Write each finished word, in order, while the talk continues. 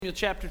Samuel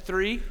chapter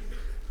 3.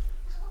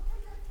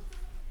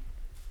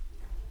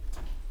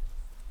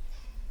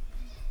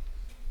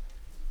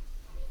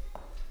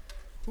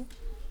 All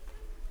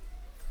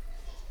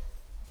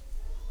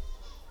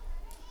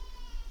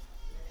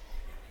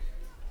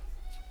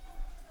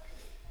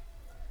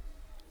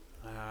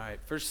right,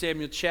 1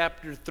 Samuel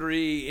chapter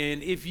 3.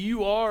 And if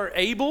you are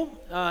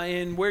able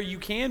and where you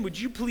can, would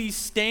you please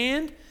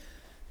stand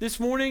this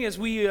morning as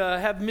we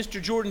have Mr.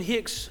 Jordan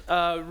Hicks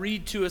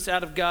read to us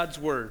out of God's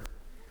Word.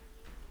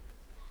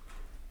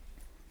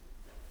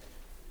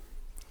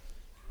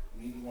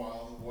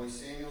 Meanwhile, the boy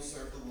Samuel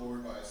served the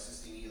Lord by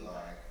assisting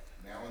Eli.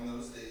 Now in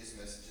those days,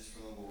 messages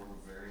from the Lord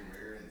were very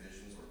rare and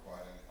visions were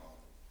quite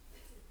uncommon.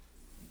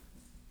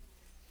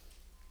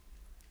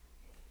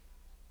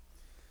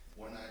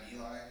 One night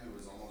Eli, who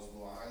was almost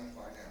blind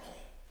by now,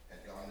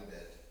 had gone to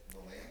bed. The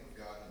lamp of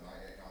God had not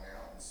yet gone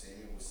out, and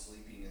Samuel was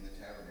sleeping in the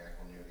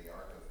tabernacle near the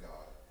ark of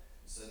God.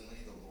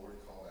 Suddenly the Lord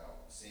called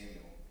out,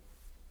 "Samuel."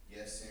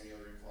 "Yes,"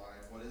 Samuel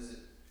replied. "What is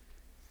it?"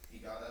 He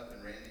got up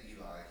and ran to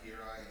Eli. "Here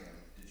I am.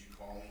 Did you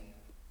call me?"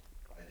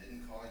 "I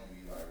didn't call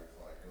you," Eli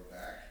replied. "Go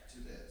back to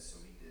bed." So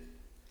he did.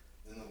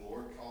 Then the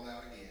Lord called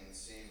out again,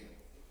 "Samuel."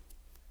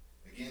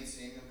 Again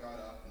Samuel got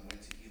up and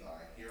went to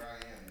Eli. "Here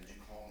I am. Did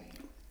you call me?"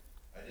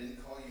 "I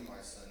didn't call you,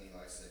 my son,"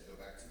 Eli said. "Go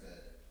back to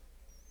bed."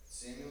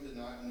 Samuel did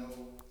not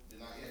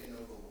yet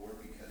know the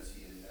Lord because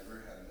he had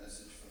never had a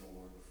message from the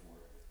Lord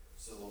before.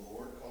 So the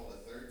Lord called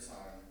a third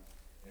time,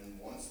 and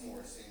once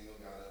more Samuel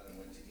got up and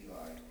went to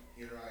Eli.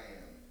 "Here I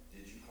am.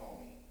 Did you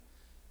call me?"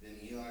 Then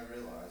Eli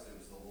realized it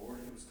was the Lord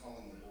who was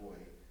calling the boy.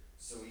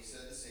 So he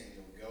said to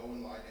Samuel, "Go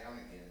and lie down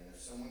again, and if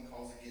someone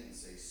calls again,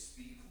 say,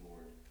 'Speak,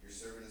 Lord, your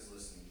servant is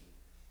listening.'"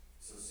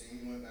 So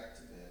Samuel went back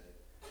to bed,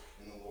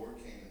 and the Lord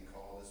came and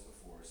called as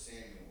before,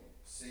 "Samuel,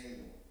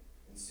 Samuel."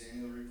 And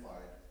Samuel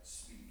replied,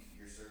 "Speak,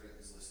 your servant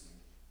is listening."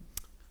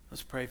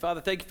 Let's pray. Father,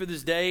 thank you for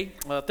this day.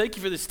 Thank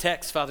you for this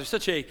text, Father.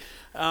 Such a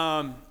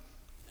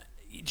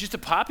just a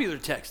popular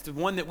text, the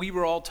one that we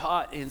were all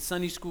taught in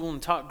Sunday school and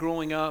taught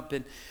growing up,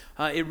 and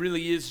it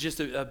really is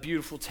just a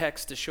beautiful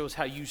text to show us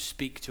how you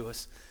speak to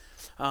us.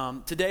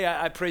 Today,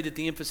 I pray that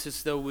the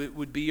emphasis, though,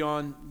 would be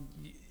on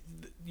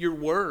your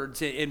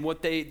words and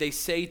what they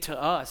say to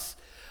us,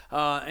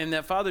 and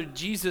that, Father,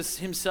 Jesus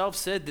himself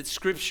said that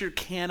Scripture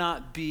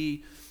cannot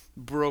be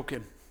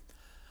broken.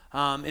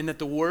 And that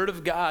the Word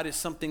of God is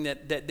something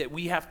that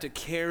we have to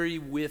carry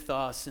with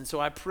us. And so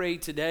I pray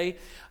today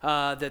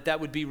that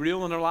would be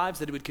real in our lives,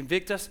 that it would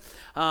convict us.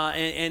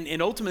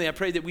 And ultimately, I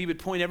pray that we would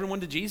point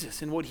everyone to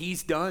Jesus and what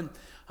he's done.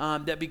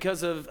 That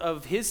because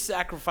of his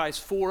sacrifice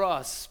for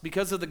us,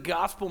 because of the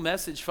gospel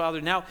message,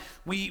 Father, now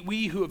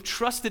we who have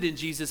trusted in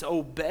Jesus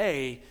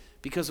obey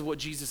because of what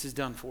Jesus has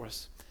done for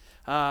us.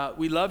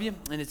 We love you,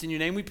 and it's in your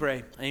name we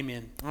pray.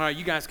 Amen. All right,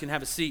 you guys can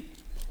have a seat.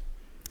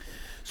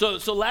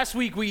 So last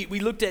week we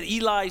looked at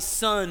Eli's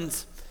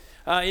sons,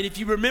 and if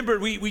you remember,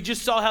 we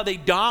just saw how they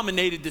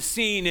dominated the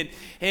scene,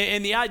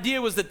 and the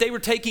idea was that they were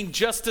taking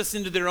justice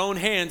into their own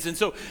hands, and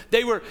so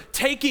they were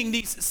taking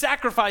these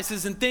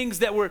sacrifices and things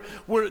that were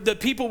the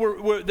people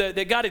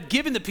that God had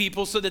given the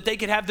people so that they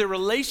could have their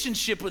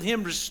relationship with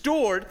him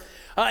restored.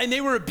 And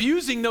they were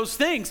abusing those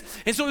things.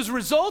 And so as a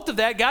result of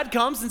that, God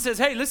comes and says,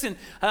 "Hey, listen,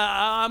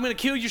 I'm going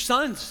to kill your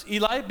sons,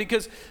 Eli,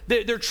 because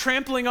they're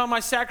trampling on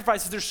my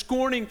sacrifices. They're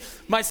scorning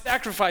my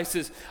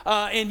sacrifices.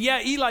 And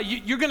yeah, Eli,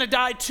 you're going to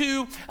die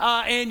too,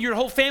 and your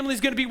whole family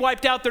is going to be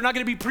wiped out. They're not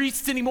going to be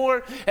priests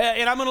anymore.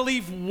 And I'm going to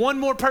leave one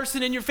more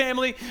person in your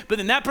family, but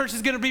then that person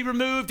is going to be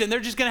removed, and they're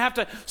just going to have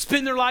to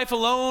spend their life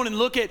alone and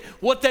look at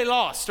what they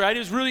lost," right? It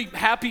was a really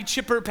happy,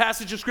 chipper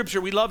passage of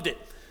Scripture. We loved it.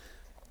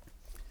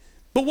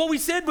 But what we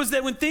said was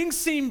that when things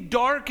seemed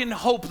dark and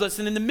hopeless,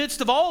 and in the midst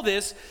of all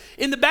this,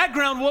 in the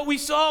background, what we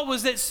saw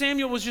was that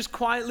Samuel was just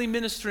quietly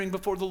ministering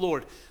before the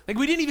Lord. Like,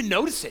 we didn't even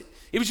notice it.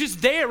 It was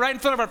just there right in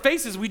front of our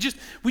faces. We just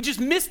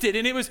missed it,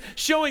 and it was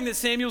showing that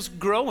Samuel's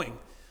growing,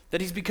 that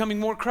he's becoming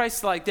more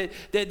Christ-like, that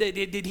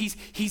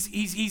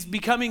he's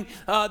becoming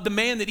the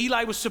man that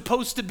Eli was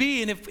supposed to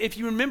be. And if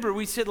you remember,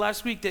 we said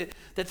last week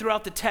that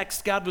throughout the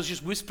text, God was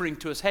just whispering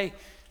to us, "Hey,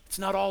 it's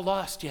not all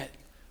lost yet.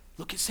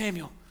 Look at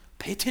Samuel.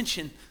 Pay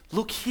attention.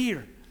 Look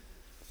here."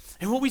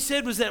 And what we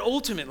said was that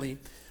ultimately,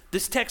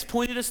 this text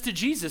pointed us to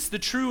Jesus, the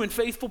true and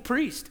faithful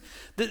priest.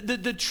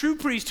 The true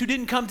priest who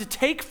didn't come to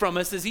take from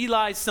us as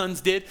Eli's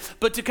sons did,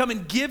 but to come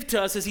and give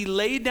to us as he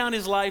laid down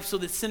his life so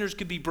that sinners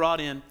could be brought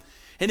in.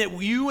 And that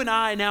you and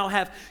I now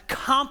have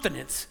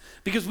confidence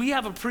because we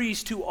have a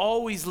priest who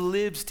always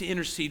lives to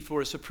intercede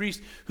for us, a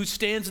priest who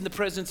stands in the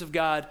presence of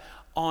God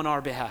on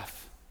our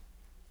behalf.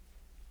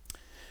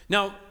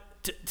 Now,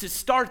 to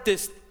start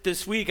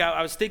this week,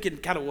 I was thinking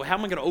kind of, well, how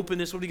am I going to open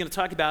this? What are we going to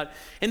talk about?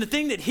 And the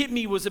thing that hit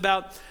me was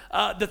about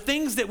the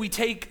things that we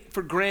take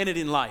for granted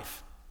in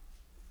life.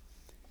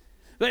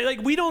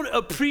 Like we don't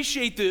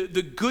appreciate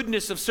the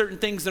goodness of certain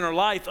things in our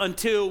life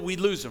until we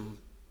lose them,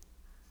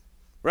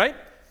 right?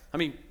 I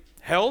mean,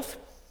 health,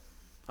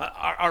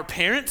 our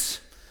parents,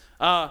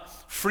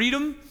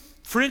 freedom,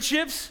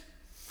 friendships,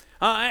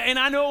 And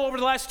I know over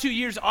the last 2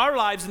 years, our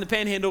lives in the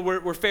Panhandle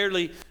were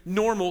fairly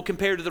normal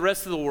compared to the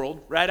rest of the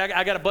world, right?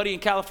 I got a buddy in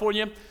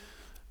California.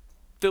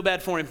 Feel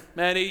bad for him,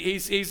 man.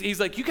 He's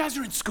like, you guys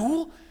are in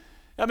school?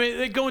 I mean,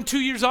 they're going 2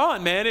 years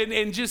on, man,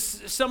 and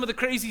just some of the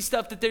crazy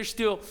stuff that they're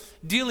still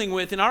dealing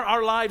with. And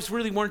our lives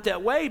really weren't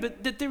that way,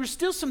 but that there were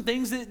still some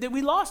things that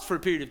we lost for a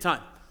period of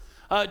time.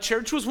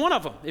 Church was one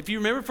of them. If you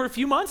remember, for a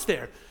few months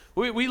there,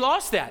 we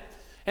lost that.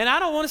 And I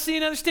don't want to see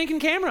another stinking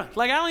camera.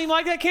 Like, I don't even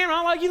like that camera. I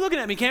don't like you looking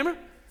at me, camera.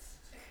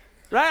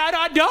 Right?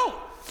 I don't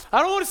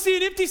want to see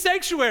an empty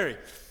sanctuary.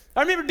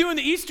 I remember doing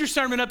the Easter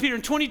sermon up here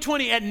in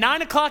 2020 at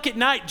 9 o'clock at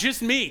night,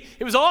 just me.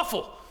 It was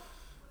awful.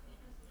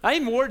 I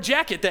even wore a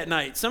jacket that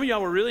night. Some of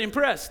y'all were really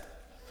impressed.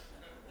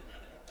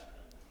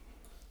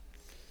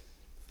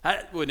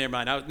 Never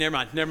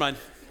mind.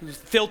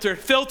 Filter.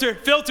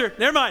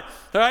 Never mind.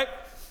 All right.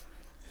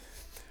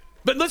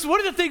 But listen, one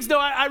of the things, though,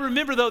 I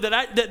remember, though,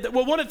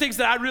 one of the things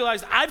that I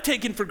realized I've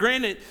taken for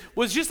granted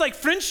was just like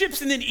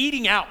friendships and then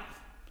eating out.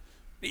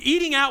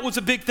 Eating out was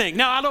a big thing.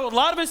 Now, I know a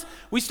lot of us,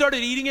 we started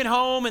eating at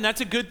home, and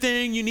that's a good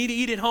thing. You need to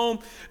eat at home.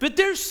 But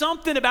there's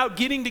something about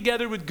getting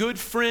together with good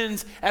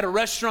friends at a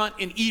restaurant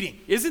and eating,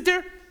 isn't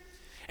there?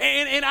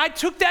 And I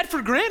took that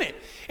for granted.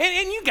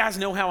 And you guys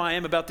know how I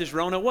am about this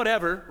Rona,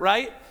 whatever,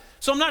 right?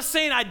 So I'm not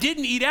saying I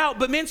didn't eat out,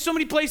 but man, so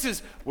many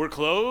places were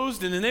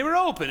closed, and then they were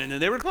open, and then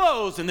they were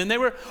closed, and then they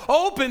were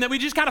open, that we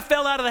just kind of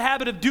fell out of the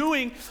habit of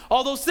doing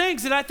all those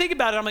things. And I think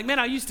about it, I'm like, man,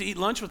 I used to eat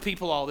lunch with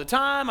people all the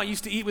time. I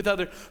used to eat with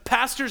other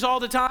pastors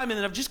all the time, and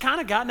then I've just kind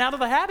of gotten out of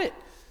the habit.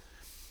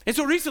 And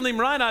so recently,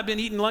 Mariah and I have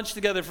been eating lunch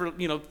together for,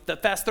 the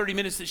fast 30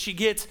 minutes that she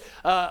gets.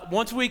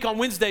 Once a week on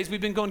Wednesdays,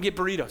 we've been going to get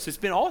burritos. It's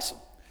been awesome.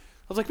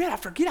 I was like, man,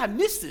 I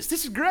missed this.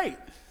 This is great.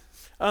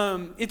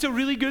 It's a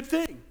really good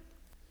thing.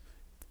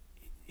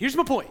 Here's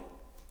my point.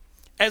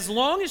 As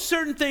long as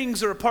certain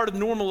things are a part of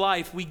normal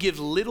life, we give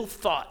little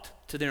thought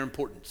to their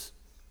importance.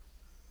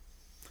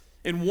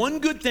 And one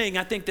good thing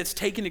I think that's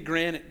taken to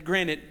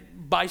granted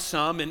by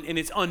some, and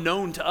it's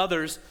unknown to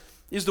others,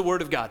 is the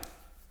Word of God.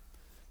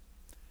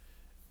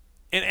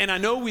 And I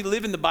know we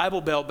live in the Bible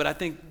Belt, but I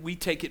think we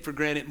take it for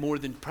granted more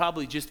than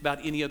probably just about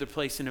any other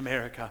place in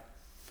America.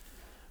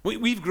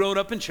 We've grown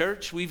up in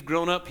church. We've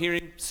grown up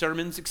hearing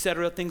sermons,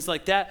 etc., things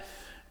like that.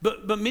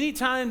 But many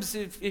times,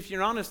 if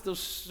you're honest, those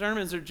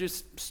sermons are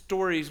just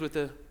stories with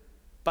a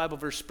Bible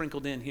verse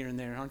sprinkled in here and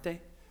there, aren't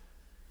they?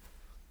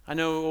 I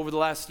know over the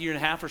last year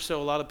and a half or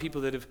so, a lot of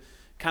people that have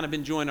kind of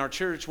been joining our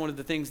church, one of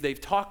the things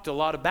they've talked a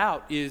lot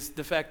about is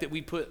the fact that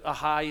we put a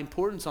high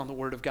importance on the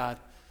Word of God.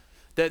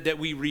 That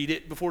we read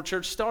it before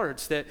church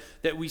starts, that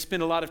we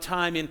spend a lot of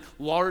time in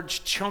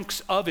large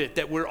chunks of it,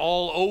 that we're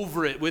all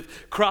over it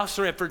with cross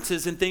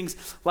references and things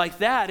like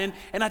that.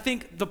 And I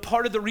think the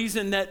part of the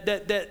reason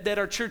that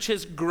our church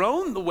has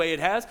grown the way it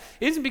has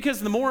isn't because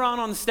of the moron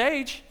on the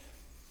stage,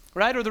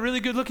 right, or the really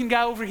good looking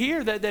guy over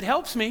here that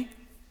helps me.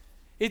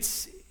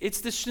 It's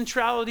the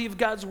centrality of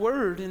God's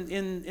Word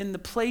in the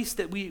place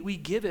that we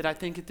give it, I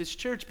think, at this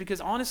church, because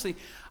honestly,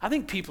 I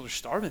think people are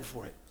starving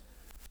for it.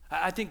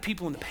 I think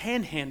people in the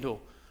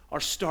Panhandle are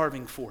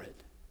starving for it.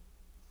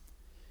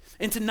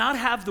 And to not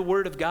have the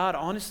Word of God,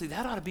 honestly,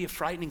 that ought to be a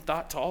frightening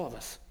thought to all of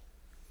us.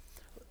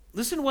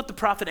 Listen to what the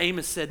prophet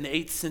Amos said in the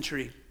 8th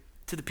century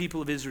to the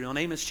people of Israel. In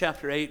Amos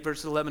chapter 8,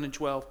 verses 11 and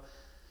 12.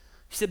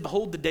 He said,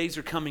 "Behold, the days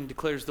are coming,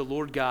 declares the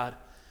Lord God,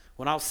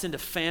 when I'll send a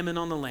famine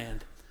on the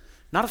land.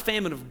 Not a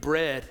famine of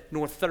bread,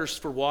 nor thirst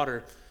for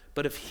water,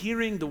 but of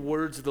hearing the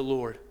words of the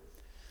Lord.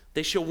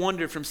 They shall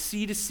wander from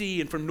sea to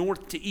sea and from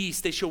north to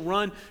east. They shall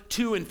run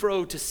to and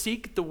fro to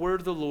seek the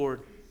word of the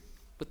Lord,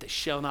 but they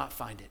shall not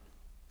find it."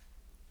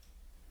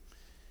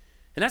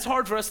 And that's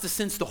hard for us to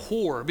sense the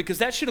horror, because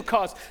that should have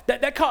caused,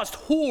 that caused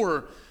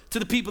horror to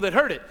the people that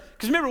heard it.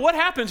 Because remember, what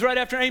happens right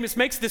after Amos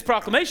makes this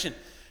proclamation?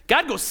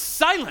 God goes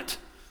silent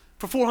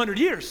for 400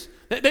 years.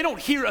 They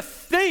don't hear a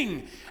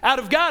thing out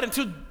of God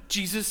until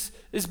Jesus'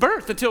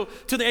 birth, until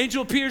the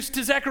angel appears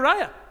to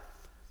Zechariah.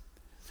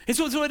 And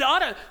so it ought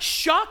to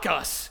shock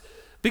us,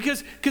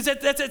 because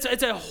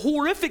it's a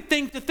horrific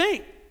thing to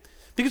think.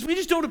 Because we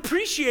just don't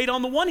appreciate,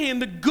 on the one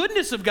hand, the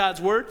goodness of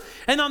God's Word,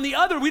 and on the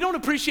other, we don't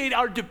appreciate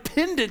our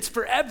dependence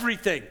for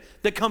everything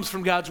that comes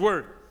from God's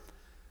Word.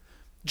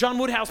 John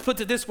Woodhouse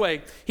puts it this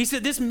way. He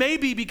said, "This may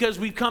be because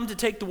we've come to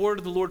take the Word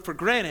of the Lord for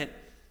granted,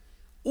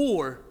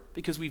 or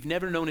because we've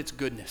never known its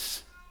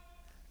goodness."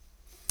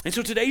 And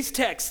so today's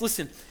text,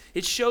 listen,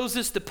 it shows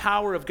us the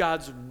power of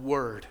God's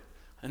Word,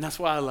 and that's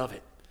why I love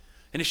it.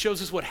 And it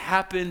shows us what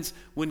happens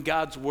when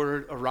God's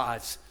Word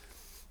arrives.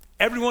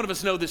 Every one of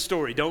us know this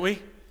story, don't we?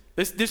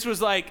 This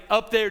was like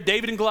up there,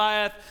 David and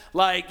Goliath,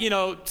 like,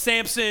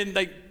 Samson,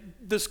 like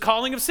this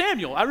calling of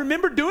Samuel. I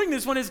remember doing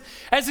this one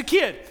as a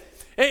kid.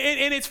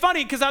 And it's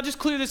funny, because I'll just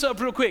clear this up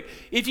real quick.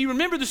 If you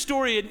remember the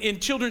story in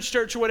children's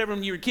church or whatever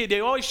when you were a kid, they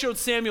always showed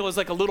Samuel as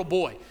like a little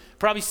boy,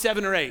 probably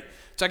 7 or 8.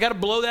 So I got to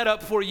blow that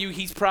up for you.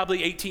 He's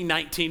probably 18,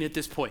 19 at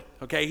this point,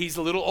 okay? He's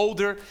a little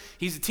older.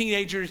 He's a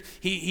teenager.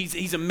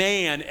 He's a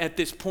man at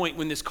this point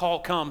when this call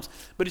comes.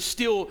 But it's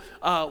still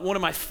one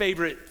of my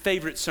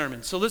favorite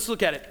sermons. So let's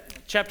look at it.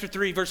 Chapter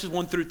 3, verses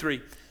 1 through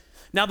 3.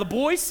 Now the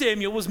boy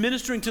Samuel was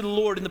ministering to the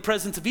Lord in the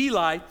presence of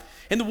Eli,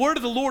 and the word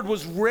of the Lord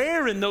was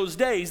rare in those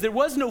days. There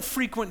was no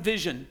frequent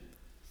vision.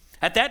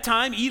 At that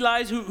time,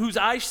 Eli, whose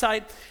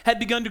eyesight had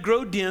begun to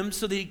grow dim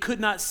so that he could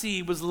not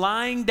see, was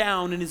lying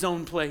down in his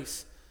own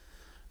place.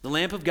 The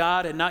lamp of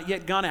God had not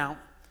yet gone out,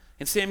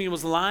 and Samuel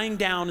was lying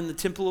down in the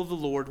temple of the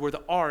Lord where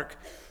the ark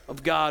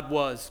of God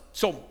was.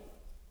 So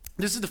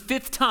this is the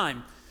fifth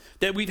time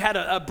that we've had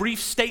a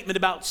brief statement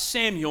about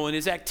Samuel and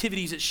his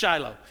activities at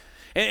Shiloh.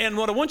 And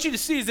what I want you to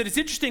see is that it's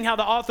interesting how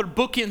the author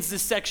bookends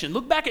this section.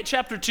 Look back at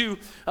chapter 2,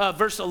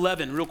 verse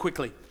 11 real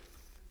quickly.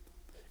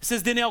 It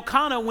says, then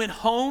Elkanah went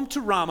home to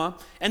Ramah,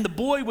 and the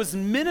boy was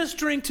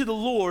ministering to the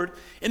Lord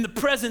in the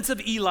presence of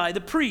Eli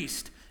the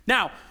priest.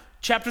 Now,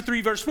 chapter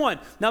 3, verse 1.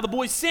 Now the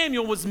boy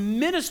Samuel was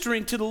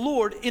ministering to the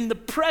Lord in the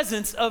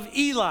presence of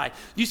Eli.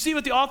 Do you see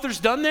what the author's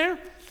done there?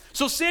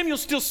 So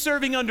Samuel's still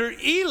serving under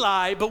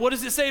Eli, but what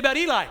does it say about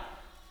Eli?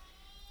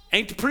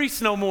 Ain't the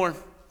priest no more.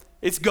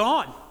 It's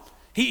gone.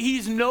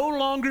 He's no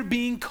longer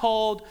being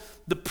called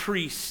the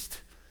priest.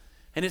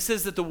 And it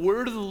says that the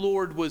word of the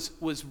Lord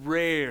was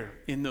rare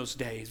in those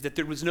days, that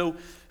there was no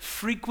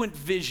frequent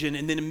vision.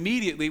 And then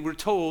immediately we're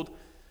told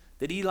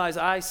that Eli's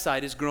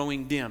eyesight is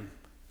growing dim.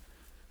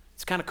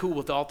 It's kind of cool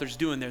what the author's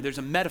doing there. There's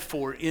a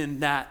metaphor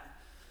in that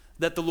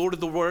the word of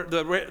the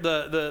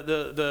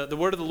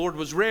Lord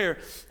was rare,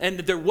 and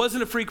that there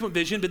wasn't a frequent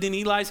vision, but then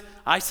Eli's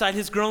eyesight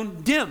has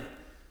grown dim.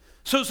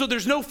 So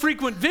there's no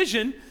frequent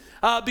vision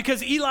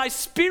because Eli's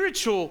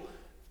spiritual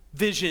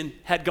vision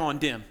had gone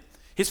dim.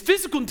 His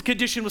physical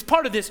condition was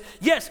part of this.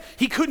 Yes,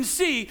 he couldn't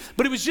see,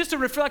 but it was just a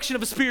reflection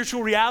of a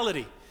spiritual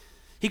reality.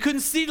 He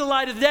couldn't see the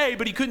light of day,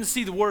 but he couldn't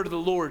see the word of the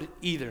Lord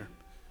either.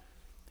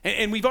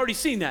 And we've already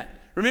seen that.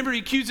 Remember, he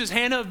accuses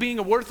Hannah of being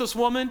a worthless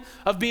woman,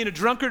 of being a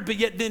drunkard, but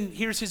yet then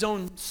here's his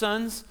own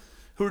sons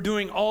who are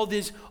doing all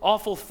these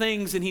awful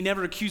things, and he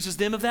never accuses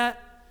them of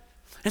that.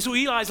 And so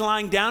Eli's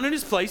lying down in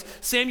his place.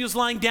 Samuel's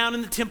lying down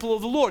in the temple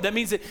of the Lord. That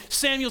means that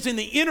Samuel's in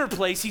the inner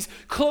place. He's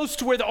close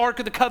to where the Ark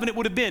of the Covenant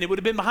would have been. It would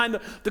have been behind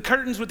the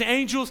curtains with the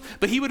angels,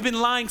 but he would have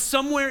been lying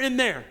somewhere in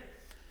there.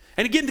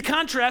 And again, the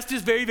contrast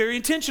is very, very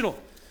intentional.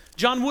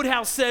 John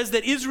Woodhouse says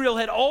that Israel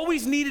had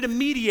always needed a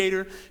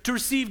mediator to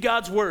receive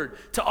God's word,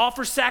 to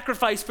offer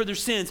sacrifice for their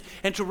sins,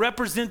 and to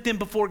represent them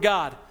before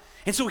God.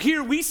 And so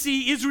here we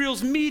see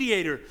Israel's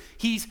mediator.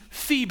 He's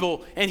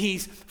feeble and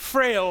he's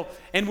frail,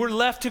 and we're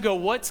left to go,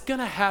 what's going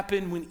to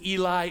happen when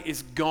Eli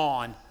is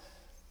gone?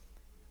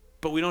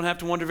 But we don't have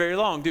to wonder very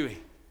long, do we?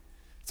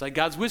 It's like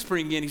God's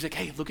whispering again. He's like,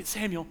 hey, look at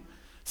Samuel.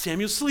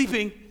 Samuel's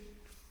sleeping,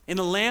 and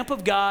the lamp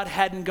of God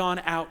hadn't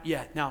gone out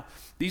yet. Now,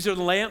 these are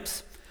the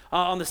lamps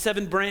on the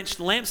 7-branched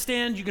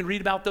lampstand. You can read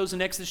about those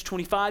in Exodus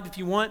 25 if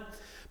you want.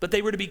 But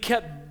they were to be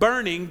kept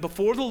burning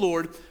before the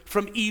Lord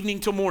from evening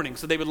till morning.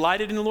 So they would light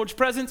it in the Lord's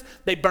presence.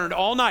 They burned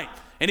all night.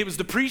 And it was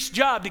the priest's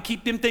job to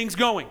keep them things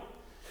going.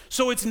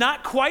 So it's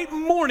not quite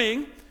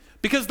morning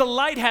because the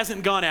light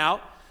hasn't gone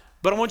out.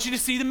 But I want you to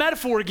see the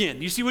metaphor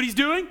again. You see what he's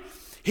doing?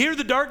 Here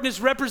the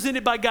darkness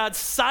represented by God's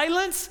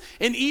silence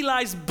and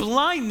Eli's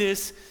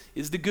blindness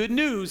is the good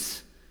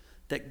news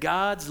that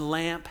God's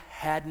lamp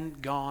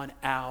hadn't gone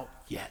out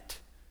yet.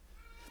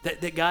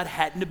 That God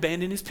hadn't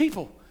abandoned his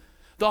people.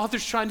 The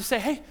author's trying to say,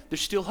 hey, there's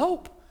still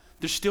hope.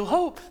 There's still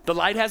hope. The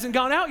light hasn't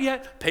gone out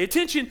yet. Pay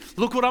attention.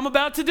 Look what I'm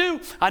about to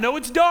do. I know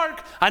it's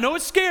dark. I know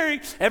it's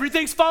scary.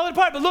 Everything's falling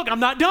apart. But look, I'm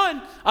not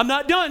done. I'm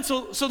not done.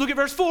 So look at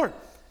verse 4.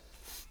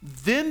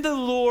 Then the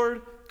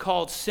Lord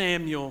called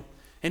Samuel,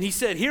 and he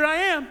said, here I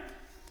am.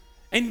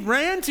 And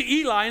ran to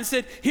Eli and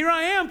said, here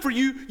I am, for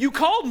you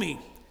called me.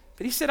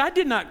 But he said, I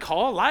did not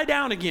call. Lie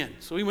down again.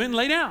 So he went and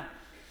lay down.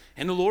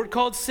 And the Lord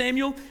called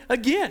Samuel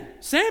again.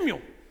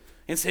 Samuel.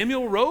 And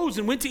Samuel rose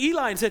and went to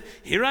Eli and said,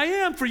 here I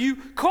am, for you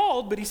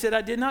called. But he said,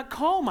 I did not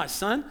call, my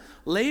son.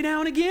 Lay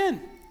down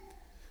again.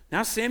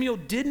 Now Samuel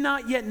did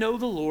not yet know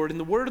the Lord, and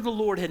the word of the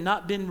Lord had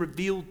not been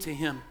revealed to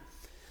him.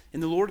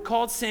 And the Lord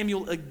called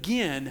Samuel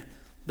again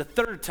the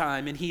third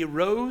time, and he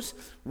arose,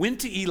 went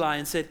to Eli,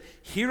 and said,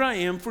 here I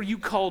am, for you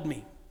called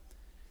me.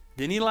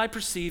 Then Eli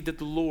perceived that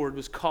the Lord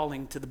was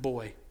calling to the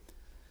boy.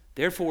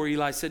 Therefore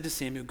Eli said to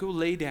Samuel, go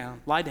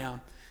lie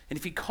down, and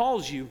if he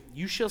calls you,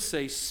 you shall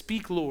say,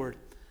 speak, Lord,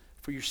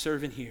 for your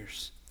servant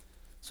hears.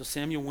 So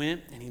Samuel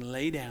went and he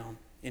lay down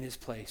in his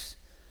place.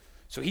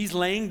 So he's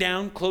laying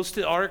down close to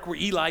the ark where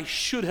Eli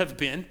should have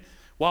been,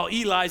 while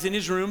Eli's in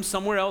his room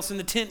somewhere else in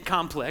the tent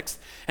complex.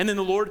 And then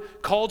the Lord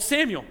called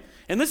Samuel.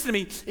 And listen to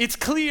me, it's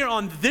clear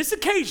on this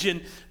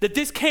occasion that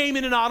this came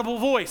in an audible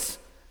voice.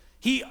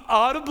 He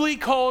audibly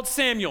called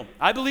Samuel.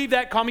 I believe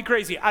that, call me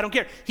crazy, I don't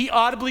care. He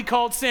audibly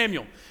called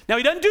Samuel. Now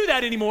he doesn't do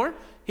that anymore.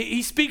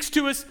 He speaks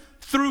to us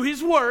through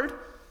his word.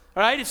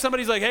 All right, if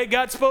somebody's like, hey,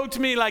 God spoke to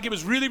me like it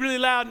was really, really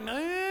loud, all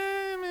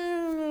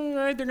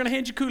right, they're going to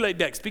hand you Kool-Aid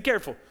next. Be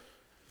careful.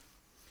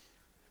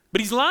 But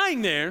he's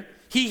lying there.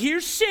 He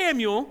hears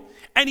Samuel,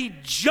 and he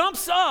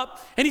jumps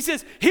up, and he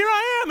says, here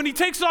I am, and he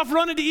takes off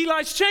running to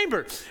Eli's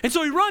chamber. And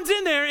so he runs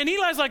in there, and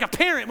Eli's like a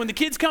parent when the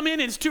kids come in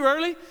and it's too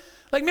early.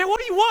 Like, man, what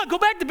do you want? Go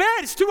back to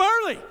bed. It's too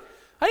early.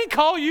 I didn't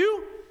call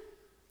you.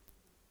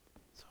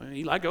 So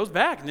Eli goes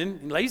back and then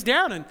he lays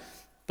down, and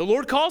the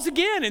Lord calls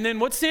again. And then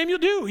what's Samuel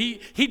do?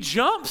 He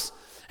jumps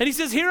and he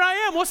says, here I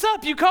am. What's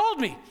up? You called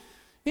me. And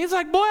he's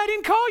like, boy, I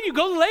didn't call you.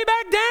 Go lay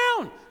back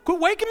down. Quit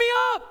waking me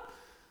up.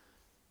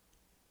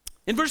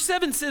 And verse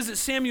 7 says that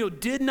Samuel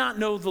did not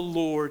know the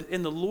Lord,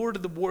 and the word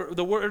of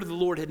the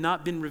Lord had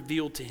not been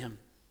revealed to him.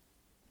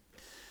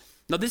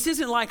 Now, this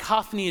isn't like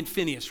Hophni and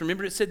Phinehas.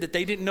 Remember it said that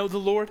they didn't know the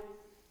Lord?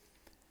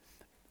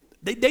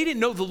 They didn't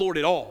know the Lord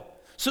at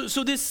all.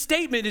 So this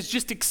statement is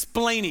just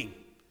explaining.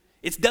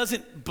 It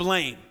doesn't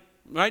blame,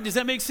 right? Does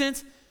that make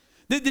sense?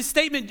 This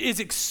statement is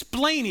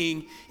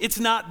explaining, it's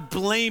not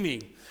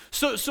blaming.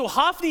 So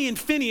Hophni and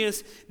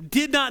Phinehas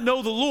did not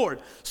know the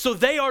Lord, so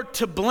they are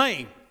to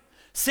blame.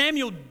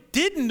 Samuel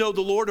didn't know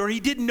the Lord, or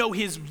he didn't know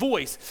his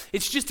voice.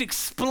 It's just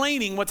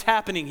explaining what's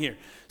happening here.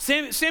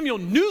 Samuel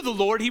knew the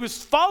Lord. He was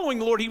following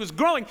the Lord. He was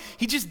growing.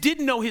 He just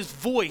didn't know his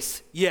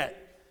voice yet.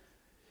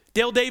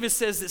 Dale Davis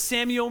says that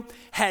Samuel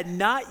had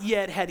not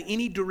yet had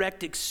any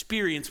direct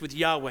experience with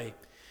Yahweh.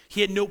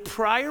 He had no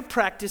prior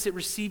practice at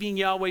receiving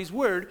Yahweh's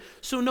word,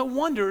 so no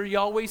wonder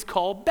Yahweh's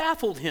call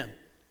baffled him.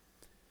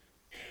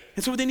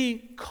 And so then he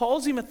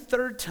calls him a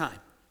third time.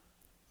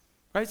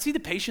 Right? See the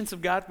patience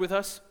of God with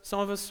us?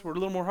 Some of us, we're a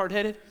little more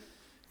hard-headed.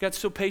 God's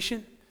so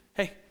patient.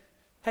 Hey,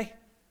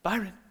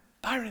 Byron,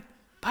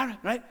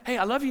 right? Hey,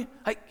 I love you.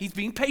 He's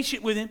being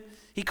patient with him.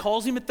 He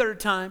calls him a third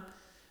time.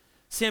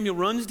 Samuel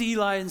runs to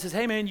Eli and says,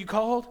 hey, man, you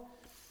called?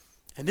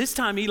 And this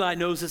time Eli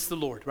knows it's the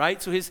Lord, right?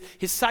 So his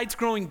sight's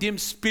growing dim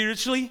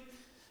spiritually,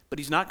 but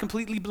he's not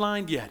completely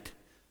blind yet.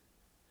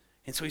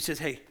 And so he says,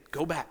 hey,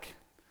 go back,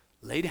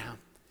 lay down.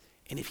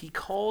 And if he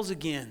calls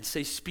again,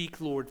 say,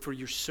 speak, Lord, for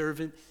your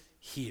servant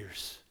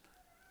hears.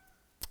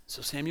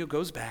 So Samuel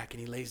goes back and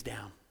he lays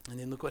down. And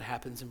then look what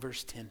happens in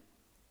verse 10.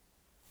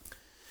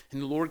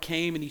 And the Lord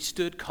came and he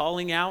stood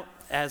calling out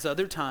as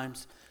other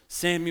times,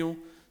 Samuel,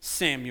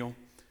 Samuel.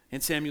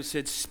 And Samuel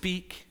said,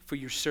 speak, for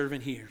your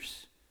servant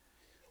hears.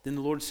 Then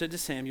the Lord said to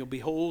Samuel,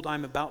 behold, I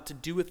am about to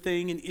do a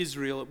thing in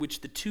Israel at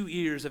which the two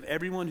ears of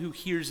everyone who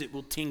hears it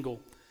will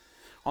tingle.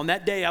 On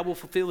that day I will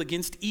fulfill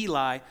against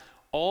Eli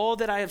all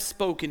that I have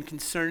spoken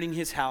concerning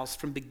his house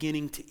from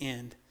beginning to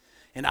end.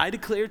 And I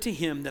declare to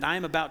him that I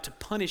am about to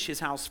punish his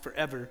house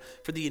forever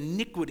for the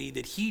iniquity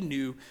that he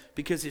knew,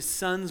 because his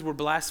sons were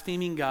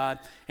blaspheming God,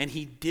 and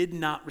he did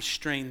not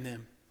restrain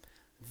them.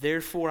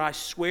 Therefore I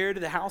swear to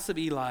the house of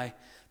Eli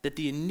that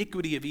the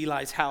iniquity of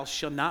Eli's house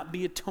shall not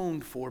be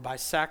atoned for by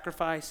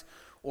sacrifice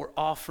or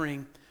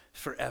offering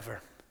forever.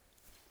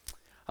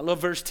 I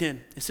love verse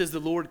 10. It says the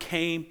Lord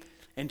came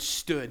and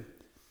stood.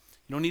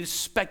 You don't need to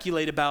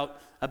speculate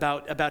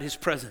about his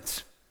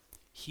presence.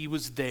 He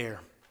was there.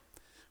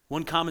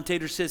 One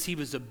commentator says he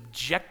was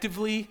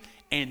objectively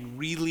and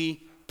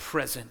really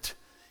present.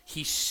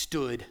 He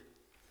stood.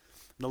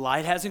 The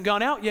light hasn't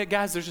gone out yet,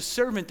 guys. There's a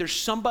servant. There's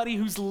somebody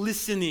who's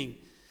listening.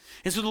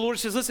 And so the Lord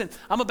says, listen,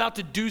 I'm about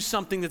to do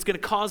something that's going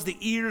to cause the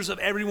ears of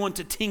everyone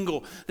to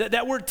tingle.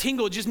 That word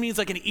tingle just means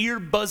like an ear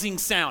buzzing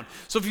sound.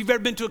 So if you've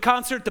ever been to a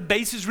concert, the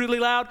bass is really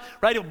loud,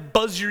 right? It'll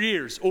buzz your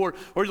ears. Or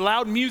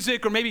loud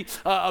music, or maybe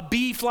a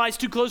bee flies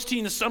too close to you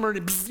in the summer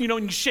and,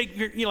 and you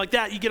shake like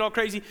that, you get all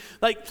crazy.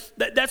 Like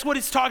that's what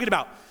it's talking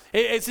about.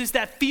 It's just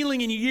that feeling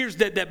in your ears,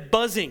 that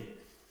buzzing.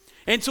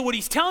 And so what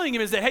he's telling him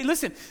is that, hey,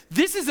 listen,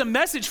 this is a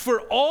message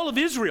for all of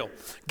Israel.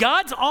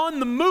 God's on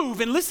the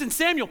move. And listen,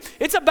 Samuel,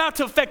 it's about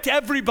to affect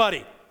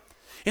everybody.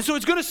 And so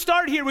it's going to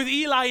start here with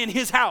Eli and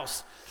his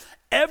house.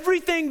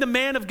 Everything the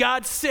man of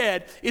God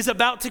said is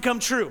about to come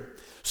true.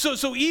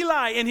 So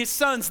Eli and his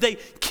sons, they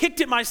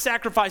kicked at my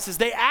sacrifices.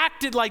 They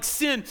acted like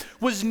sin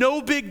was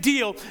no big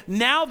deal.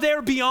 Now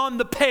they're beyond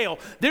the pale.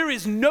 There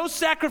is no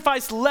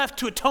sacrifice left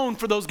to atone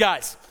for those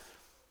guys.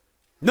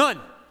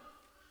 None.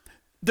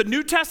 The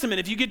New Testament,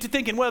 if you get to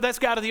thinking, well, that's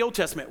God of the Old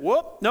Testament.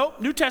 Whoop, nope.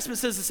 New Testament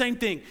says the same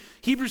thing.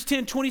 Hebrews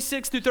 10,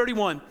 26 through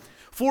 31.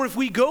 For if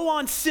we go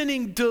on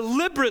sinning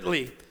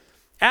deliberately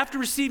after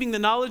receiving the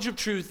knowledge of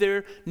truth,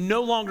 there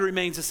no longer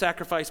remains a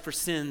sacrifice for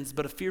sins,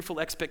 but a fearful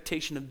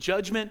expectation of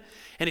judgment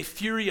and a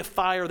fury of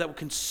fire that will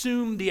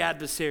consume the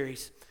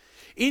adversaries.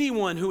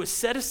 Anyone who has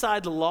set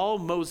aside the law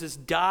of Moses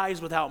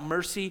dies without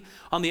mercy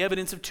on the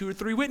evidence of 2 or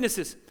 3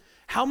 witnesses.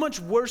 How much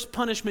worse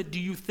punishment do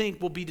you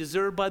think will be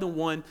deserved by the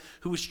one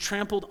who has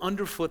trampled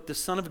underfoot the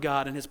Son of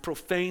God and has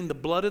profaned the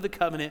blood of the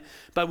covenant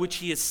by which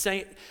he is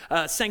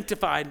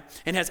sanctified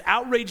and has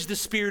outraged the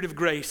Spirit of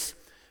grace?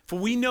 For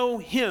we know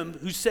him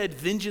who said,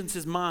 vengeance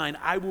is mine,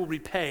 I will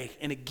repay.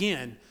 And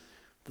again,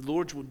 the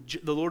Lord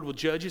will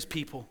judge his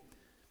people.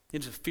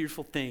 It is a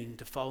fearful thing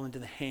to fall into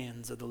the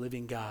hands of the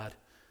living God.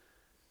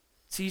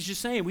 See, he's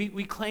just saying,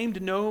 we claim to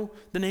know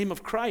the name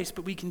of Christ,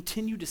 but we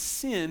continue to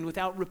sin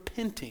without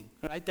repenting,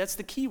 right? That's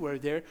the key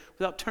word there,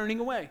 without turning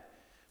away.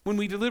 When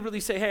we deliberately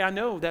say, hey, I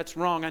know that's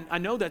wrong, I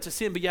know that's a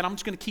sin, but yet I'm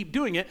just going to keep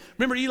doing it.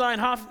 Remember Eli and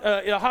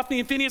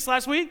Hophni and Phinehas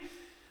last week?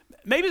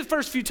 Maybe the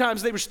first few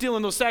times they were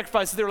stealing those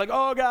sacrifices, they were like,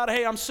 oh God,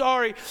 hey, I'm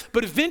sorry.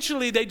 But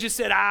eventually they just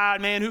said,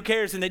 man, who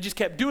cares? And they just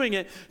kept doing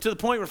it to the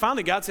point where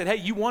finally God said, hey,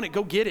 you want it,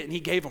 go get it. And he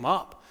gave them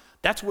up.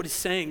 That's what he's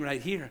saying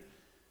right here.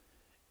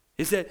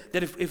 is that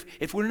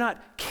if we're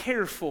not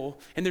careful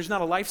and there's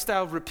not a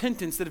lifestyle of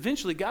repentance, that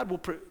eventually God will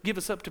give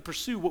us up to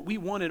pursue what we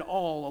wanted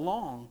all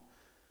along.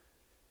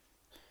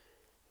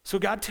 So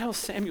God tells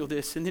Samuel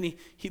this, and then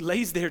he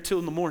lays there till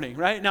in the morning,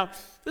 right? Now,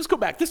 let's go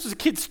back. This was a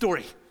kid's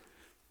story.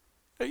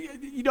 I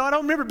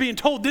don't remember being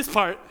told this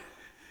part.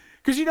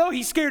 Because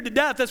he's scared to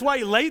death. That's why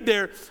he laid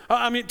there,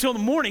 till the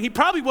morning. He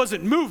probably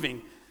wasn't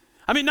moving.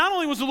 Not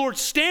only was the Lord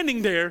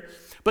standing there,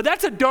 but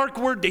that's a dark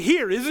word to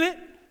hear, isn't it?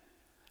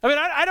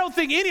 I don't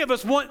think any of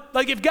us want,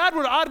 if God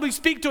were to audibly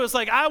speak to us,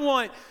 I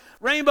want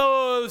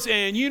rainbows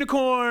and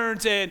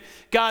unicorns and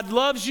God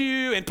loves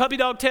you and puppy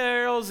dog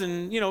tails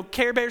and,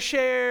 Care Bear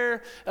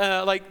share.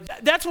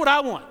 That's what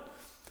I want.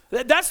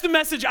 That's the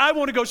message I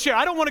want to go share.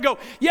 I don't want to go,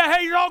 yeah,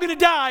 hey, you're all going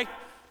to die.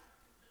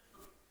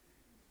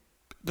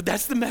 But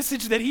that's the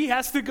message that he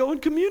has to go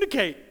and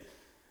communicate.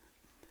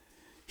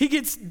 He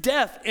gets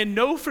death and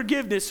no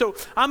forgiveness. So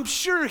I'm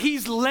sure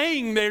he's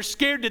laying there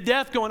scared to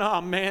death going,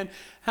 oh man,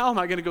 how am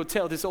I going to go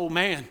tell this old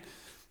man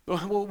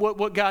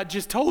what God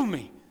just told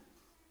me?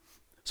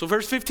 So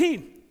verse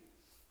 15,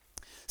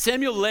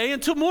 Samuel lay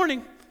until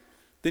morning.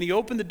 Then he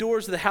opened the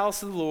doors of the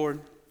house of the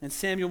Lord, and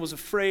Samuel was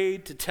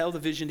afraid to tell the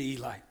vision to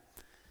Eli.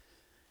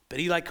 But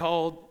Eli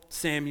called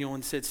Samuel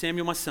and said,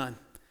 Samuel, my son.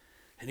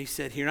 And he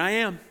said, here I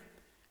am.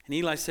 And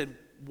Eli said,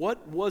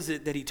 what was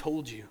it that he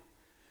told you?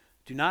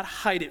 Do not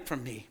hide it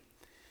from me.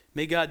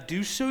 May God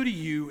do so to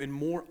you and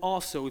more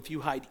also if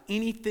you hide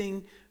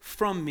anything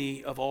from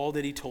me of all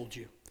that he told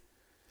you.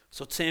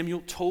 So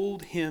Samuel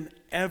told him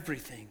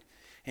everything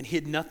and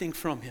hid nothing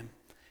from him.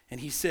 And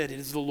he said, it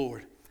is the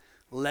Lord.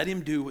 Let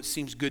him do what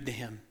seems good to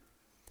him.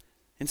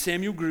 And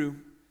Samuel grew,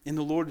 and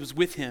the Lord was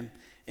with him,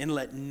 and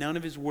let none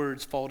of his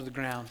words fall to the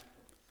ground.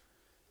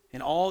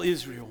 And all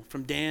Israel,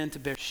 from Dan to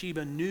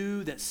Beersheba,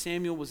 knew that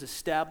Samuel was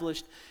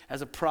established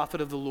as a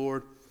prophet of the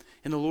Lord.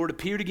 And the Lord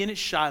appeared again at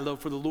Shiloh,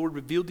 for the Lord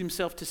revealed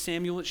himself to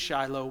Samuel at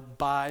Shiloh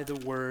by the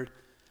word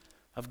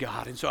of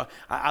God. And so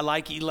I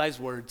like Eli's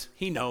words.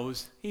 He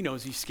knows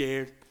he's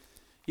scared.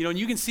 And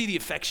you can see the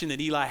affection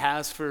that Eli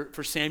has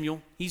for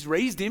Samuel. He's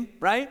raised him,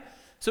 right?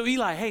 So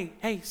Eli,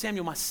 hey,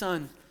 Samuel, my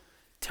son,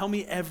 tell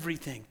me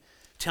everything.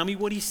 Tell me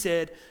what he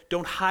said.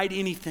 Don't hide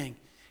anything.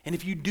 And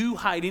if you do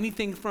hide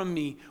anything from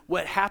me,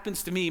 what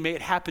happens to me, may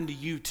it happen to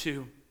you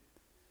too.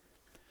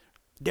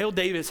 Dale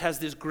Davis has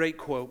this great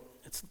quote.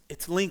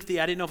 It's lengthy.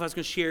 I didn't know if I was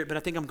going to share it, but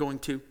I think I'm going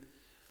to.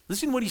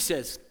 Listen to what he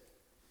says.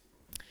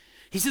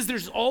 He says,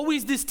 there's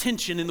always this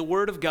tension in the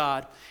word of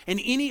God, and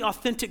any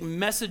authentic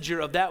messenger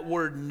of that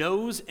word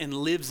knows and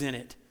lives in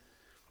it.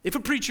 If a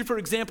preacher, for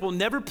example,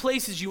 never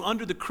places you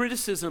under the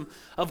criticism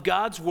of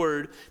God's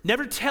word,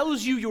 never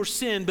tells you your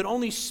sin, but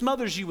only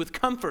smothers you with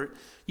comfort,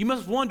 you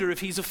must wonder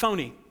if he's a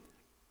phony.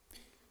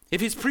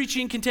 If his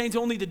preaching contains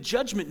only the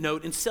judgment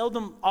note and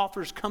seldom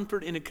offers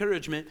comfort and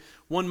encouragement,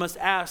 one must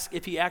ask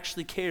if he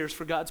actually cares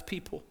for God's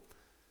people.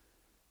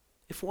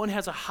 If one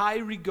has a high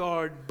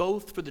regard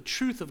both for the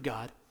truth of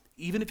God,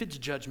 even if it's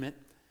judgment,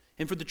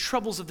 and for the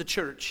troubles of the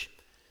church,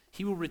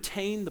 he will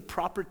retain the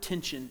proper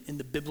tension in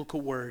the biblical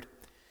word.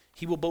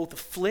 He will both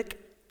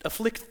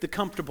afflict the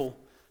comfortable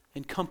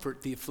and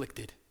comfort the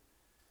afflicted.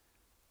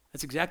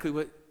 That's exactly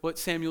what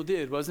Samuel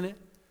did, wasn't it?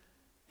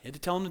 He had to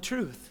tell him the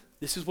truth.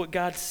 This is what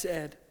God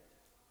said.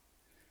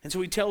 And so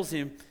he tells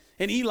him,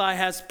 and Eli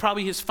has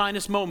probably his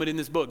finest moment in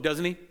this book,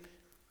 doesn't he?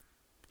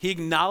 He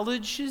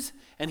acknowledges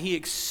and he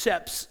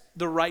accepts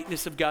the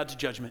rightness of God's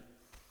judgment.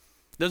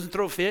 Doesn't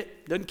throw a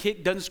fit, doesn't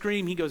kick, doesn't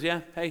scream. He goes,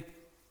 yeah, hey,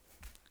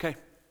 okay,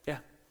 yeah.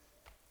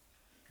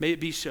 May it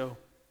be so.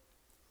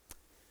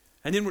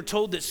 And then we're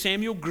told that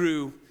Samuel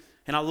grew,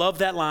 and I love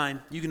that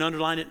line. You can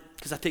underline it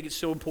because I think it's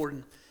so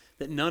important,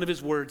 that none of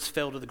his words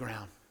fell to the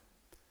ground.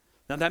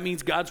 Now that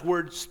means God's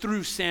words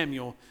through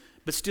Samuel,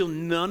 but still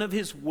none of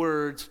his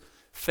words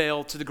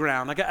fell to the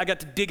ground. I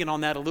got to digging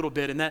on that a little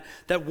bit, and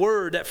that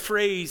word, that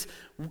phrase,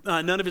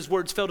 none of his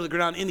words fell to the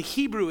ground, in the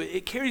Hebrew,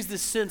 it carries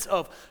this sense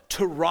of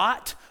to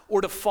rot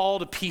or to fall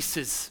to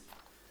pieces.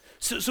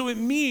 So it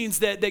means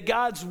that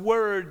God's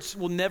words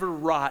will never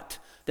rot,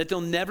 that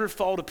they'll never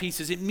fall to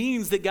pieces. It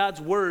means that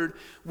God's word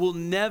will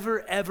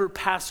never, ever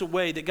pass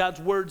away, that God's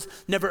words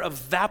never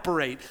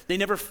evaporate. They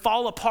never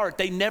fall apart.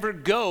 They never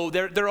go.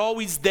 They're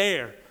always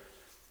there.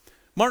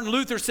 Martin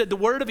Luther said the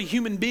word of a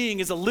human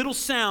being is a little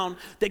sound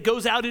that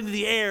goes out into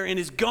the air and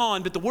is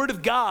gone, but the word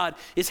of God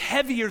is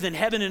heavier than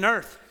heaven and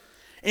earth.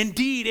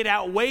 Indeed, it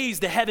outweighs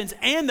the heavens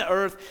and the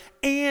earth,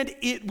 and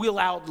it will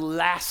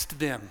outlast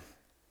them.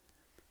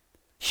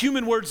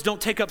 Human words don't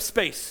take up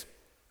space.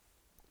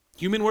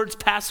 Human words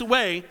pass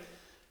away.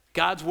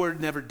 God's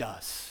word never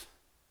does.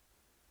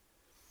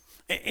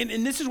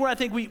 And this is where I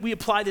think we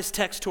apply this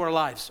text to our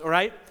lives, all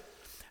right?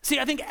 See,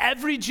 I think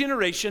every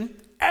generation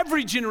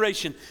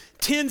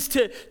tends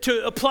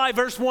to apply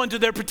verse 1 to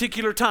their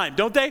particular time,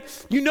 don't they?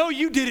 You know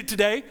you did it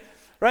today.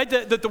 right?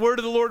 That the word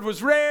of the Lord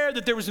was rare,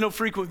 that there was no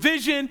frequent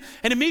vision.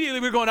 And immediately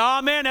we're going,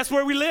 oh man, that's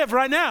where we live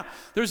right now.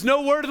 There's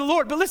no word of the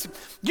Lord. But listen,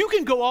 you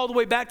can go all the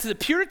way back to the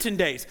Puritan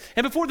days.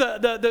 And before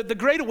the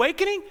Great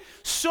Awakening,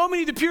 so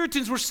many of the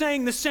Puritans were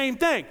saying the same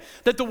thing,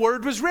 that the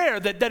word was rare,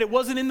 that it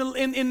wasn't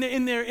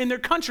in their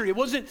country. It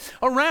wasn't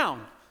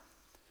around.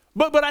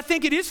 But I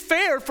think it is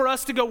fair for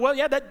us to go, well,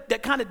 yeah,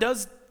 that kind of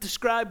does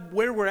describe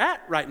where we're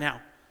at right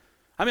now.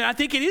 I mean, I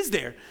think it is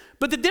there.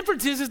 But the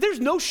difference is there's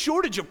no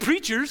shortage of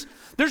preachers.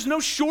 There's no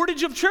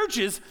shortage of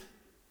churches.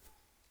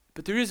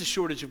 But there is a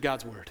shortage of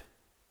God's word.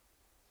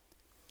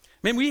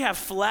 Man, we have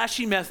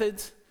flashy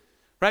methods,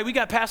 right? We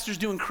got pastors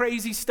doing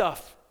crazy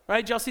stuff,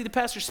 right? Did y'all see the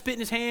pastor spit in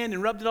his hand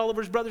and rubbed it all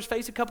over his brother's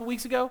face a couple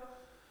weeks ago?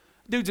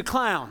 Dude's a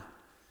clown,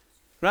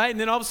 right? And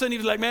then all of a sudden he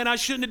was like, man, I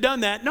shouldn't have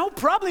done that. No,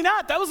 probably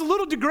not. That was a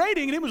little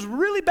degrading, and it was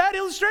really bad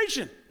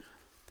illustration.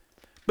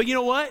 But you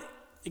know what?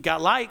 It got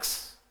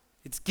likes.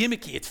 It's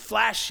gimmicky. It's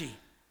flashy.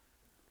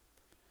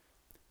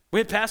 We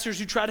have pastors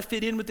who try to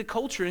fit in with the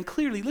culture, and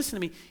clearly, listen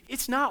to me,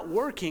 it's not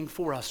working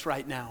for us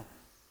right now.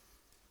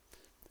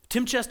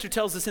 Tim Chester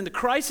tells us in the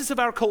crisis of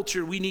our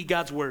culture, we need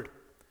God's word.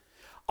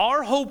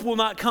 Our hope will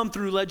not come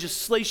through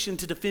legislation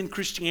to defend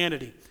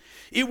Christianity.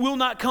 It will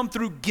not come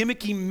through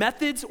gimmicky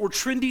methods or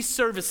trendy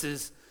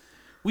services.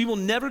 We will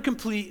never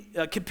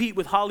compete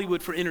with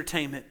Hollywood for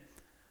entertainment.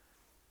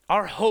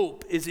 Our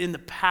hope is in the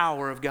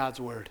power of God's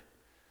word.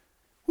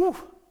 Whew.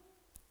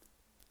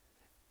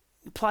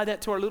 Apply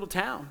that to our little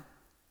town.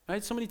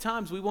 Right? So many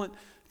times we want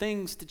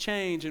things to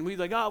change, and we're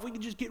like, if we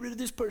can just get rid of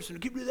this person or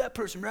get rid of that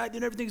person, right,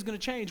 then everything's going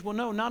to change. Well,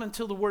 no, not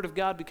until the word of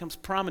God becomes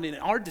prominent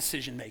in our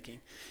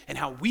decision-making and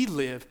how we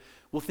live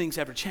will things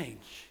ever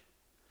change.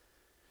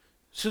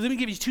 So let me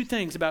give you two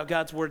things about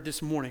God's word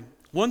this morning.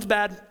 One's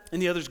bad and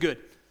the other's good,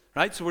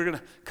 right? So we're going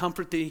to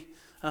comfort the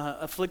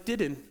afflicted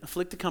and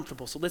afflict the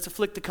comfortable. So let's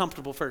afflict the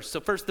comfortable first. So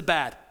first, the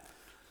bad.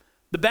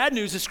 The bad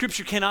news is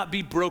Scripture cannot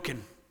be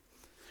broken,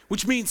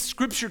 which means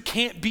Scripture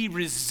can't be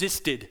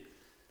resisted.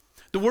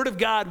 The Word of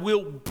God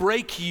will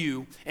break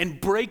you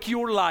and break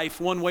your life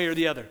one way or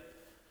the other.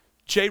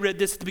 Jay read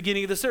this at the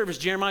beginning of the service,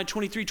 Jeremiah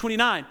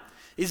 23:29.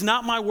 Is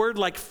not my word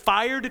like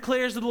fire,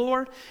 declares the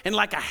Lord, and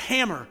like a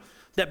hammer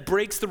that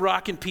breaks the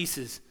rock in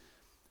pieces?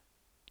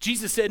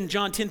 Jesus said in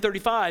John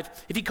 10:35,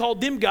 if he called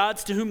them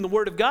gods to whom the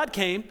word of God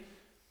came,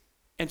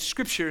 and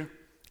Scripture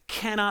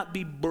cannot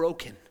be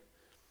broken.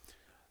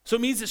 So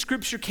it means that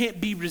Scripture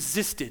can't be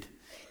resisted.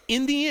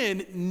 In the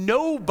end,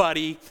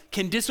 nobody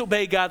can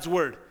disobey God's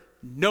word.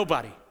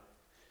 Nobody.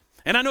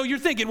 And I know you're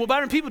thinking, well,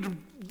 Byron, people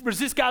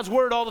resist God's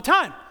word all the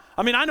time.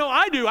 I mean, I know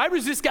I do. I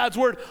resist God's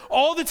word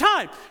all the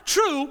time.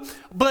 True,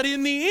 but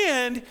in the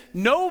end,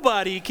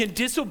 nobody can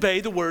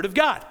disobey the word of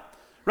God.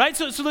 Right?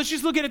 So let's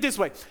just look at it this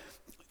way.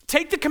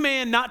 Take the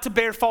command not to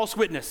bear false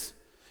witness.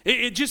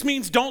 It just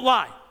means don't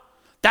lie.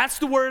 That's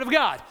the word of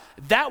God.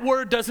 That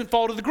word doesn't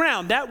fall to the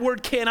ground. That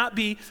word cannot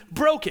be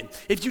broken.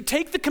 If you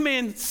take the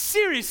command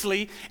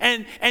seriously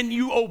and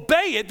you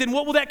obey it, then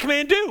what will that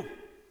command do?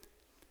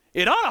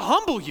 It ought to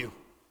humble you.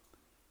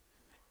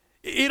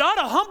 It ought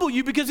to humble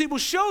you because it will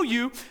show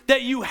you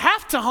that you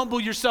have to humble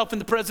yourself in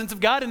the presence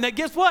of God, and that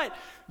guess what?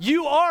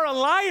 You are a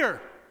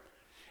liar.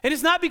 And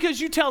it's not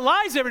because you tell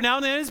lies every now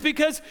and then, it's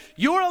because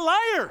you're a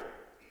liar,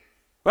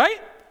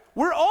 right?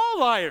 We're all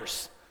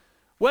liars.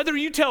 Whether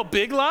you tell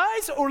big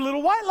lies or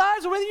little white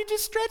lies, or whether you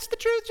just stretch the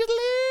truth just a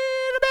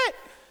little bit,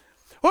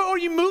 or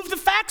you move the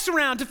facts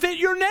around to fit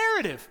your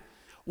narrative.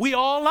 We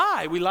all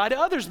lie. We lie to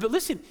others, but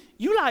listen,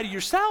 you lie to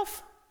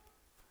yourself.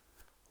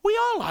 We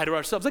all lie to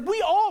ourselves. Like,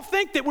 we all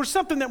think that we're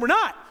something that we're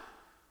not.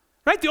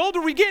 Right? The older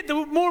we get,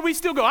 the more we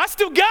still go, I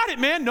still got it,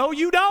 man. No,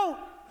 you don't.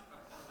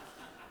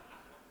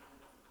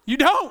 You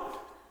don't.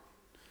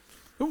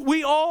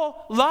 We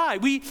all lie.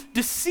 We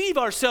deceive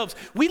ourselves.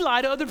 We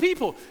lie to other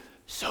people.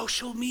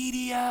 Social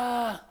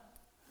media.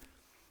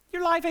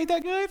 Your life ain't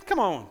that good? Come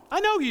on. I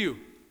know you.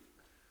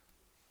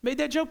 Made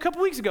that joke a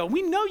couple weeks ago.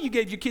 We know you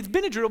gave your kids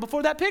Benadryl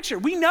before that picture.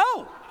 We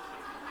know.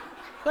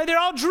 Like, they're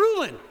all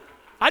drooling.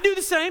 I do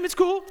the same. It's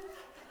cool.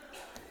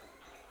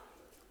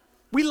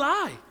 We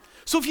lie.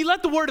 So if you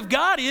let the word of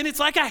God in, it's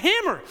like a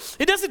hammer.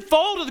 It doesn't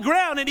fall to the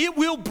ground, and it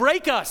will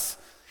break us.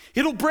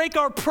 It'll break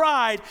our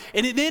pride,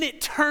 and then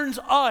it turns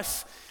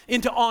us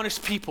into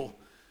honest people.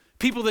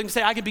 People that can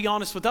say, I can be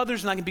honest with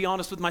others, and I can be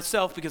honest with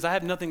myself because I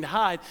have nothing to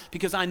hide,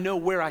 because I know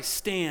where I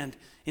stand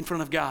in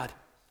front of God.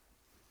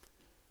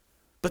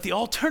 But the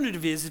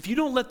alternative is, if you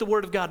don't let the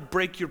word of God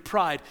break your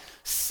pride,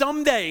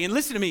 someday, and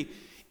listen to me,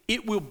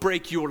 it will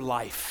break your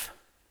life.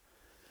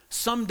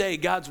 Someday,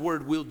 God's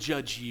word will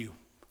judge you.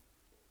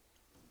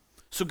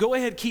 So go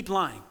ahead, keep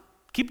lying.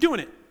 Keep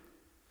doing it.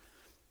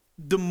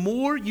 The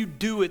more you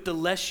do it, the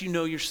less you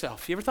know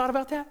yourself. You ever thought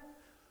about that?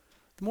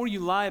 The more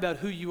you lie about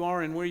who you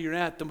are and where you're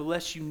at, the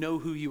less you know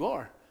who you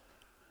are.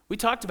 We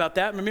talked about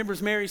that. Remember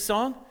Mary's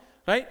song,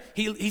 right?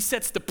 He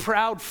sets the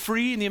proud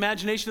free in the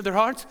imagination of their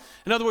hearts.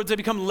 In other words, they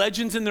become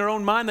legends in their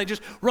own mind. They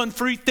just run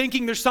free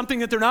thinking there's something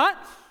that they're not.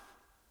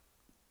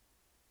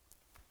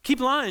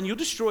 Keep lying. You'll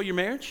destroy your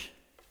marriage.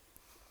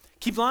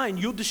 Keep lying,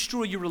 you'll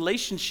destroy your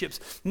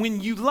relationships.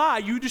 When you lie,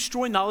 you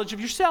destroy knowledge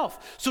of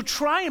yourself. So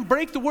try and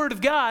break the word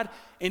of God,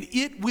 and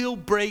it will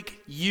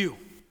break you.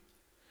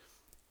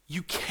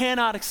 You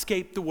cannot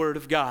escape the word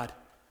of God.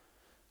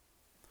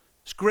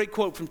 It's a great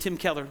quote from Tim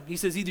Keller. He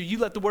says, either you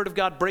let the word of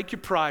God break your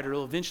pride, or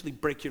it'll eventually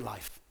break your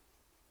life.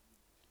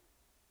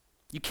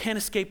 You can't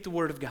escape the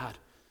word of God.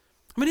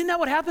 I mean, isn't that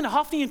what happened to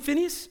Hophni and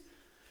Phinehas?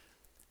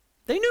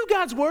 They knew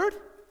God's word.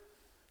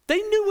 They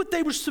knew what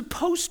they were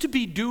supposed to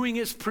be doing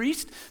as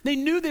priests. They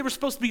knew they were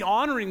supposed to be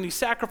honoring these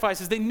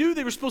sacrifices. They knew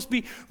they were supposed to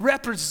be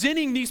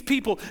representing these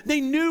people. They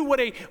knew what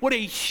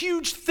a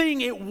huge thing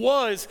it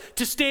was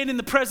to stand in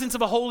the presence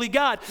of a holy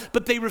God.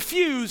 But they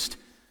refused,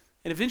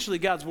 and eventually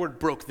God's word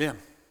broke them.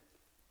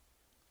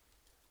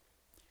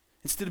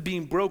 Instead of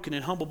being broken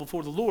and humble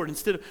before the Lord,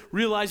 instead of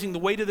realizing the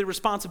weight of their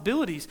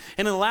responsibilities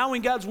and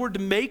allowing God's word to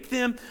make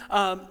them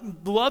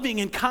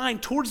loving and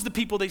kind towards the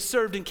people they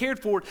served and cared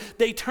for,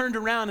 they turned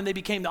around and they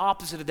became the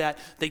opposite of that.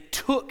 They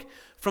took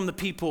from the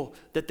people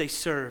that they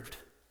served.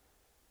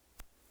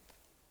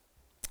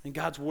 And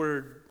God's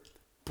word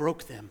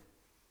broke them.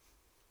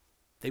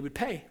 They would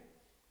pay.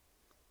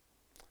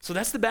 So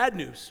that's the bad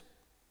news.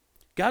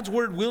 God's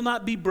word will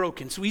not be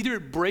broken. So either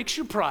it breaks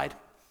your pride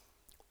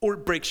or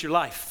it breaks your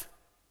life.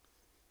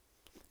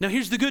 Now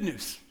here's the good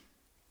news.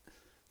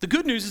 The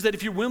good news is that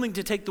if you're willing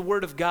to take the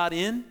word of God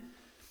in,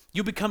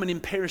 you'll become an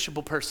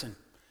imperishable person.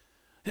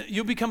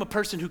 You'll become a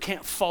person who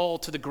can't fall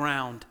to the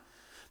ground.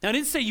 Now I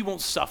didn't say you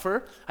won't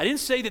suffer. I didn't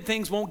say that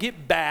things won't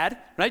get bad,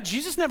 right?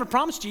 Jesus never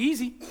promised you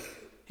easy.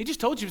 He just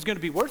told you it was going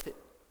to be worth it.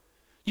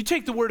 You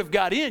take the word of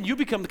God in, you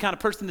become the kind of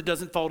person that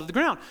doesn't fall to the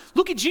ground.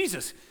 Look at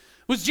Jesus.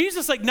 Was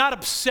Jesus like not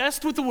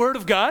obsessed with the word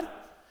of God?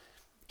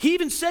 He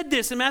even said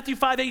this in Matthew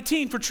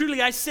 5:18, for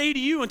truly I say to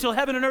you, until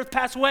heaven and earth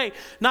pass away,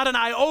 not an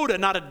iota,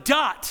 not a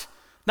dot,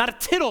 not a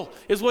tittle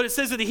is what it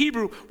says in the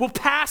Hebrew, will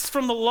pass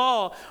from the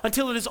law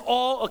until it is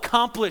all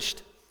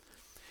accomplished.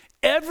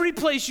 Every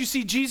place you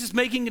see Jesus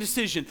making a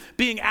decision,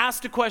 being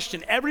asked a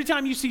question, every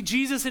time you see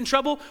Jesus in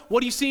trouble,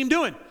 what do you see him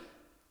doing?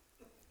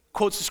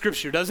 Quotes the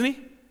scripture, doesn't he?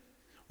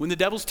 When the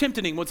devil's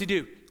tempting him, what's he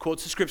do?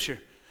 Quotes the scripture.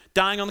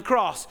 Dying on the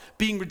cross,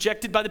 being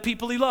rejected by the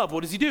people he loved,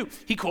 what does he do?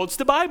 He quotes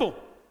the Bible.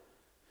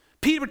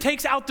 Peter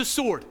takes out the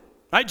sword,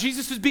 right?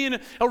 Jesus is being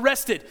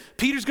arrested.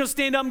 Peter's going to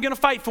stand up and going to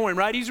fight for him,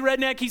 right? He's a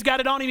redneck. He's got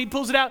it on him. He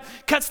pulls it out,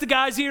 cuts the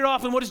guy's ear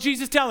off. And what does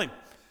Jesus tell him?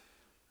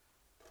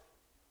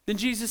 Then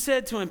Jesus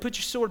said to him, put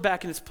your sword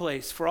back in its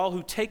place, for all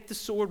who take the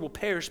sword will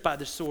perish by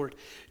the sword.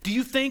 Do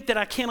you think that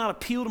I cannot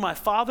appeal to my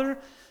Father,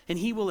 and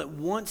he will at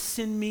once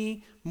send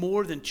me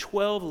more than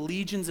 12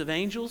 legions of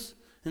angels?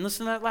 And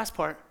listen to that last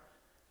part.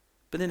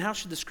 But then how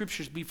should the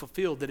scriptures be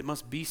fulfilled that it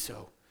must be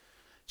so?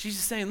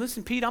 Jesus is saying,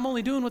 listen, Pete, I'm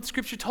only doing what the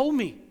scripture told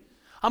me.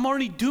 I'm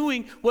already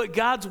doing what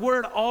God's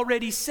word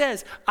already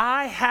says.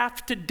 I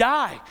have to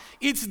die.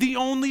 It's the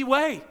only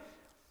way.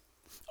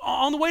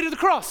 On the way to the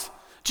cross,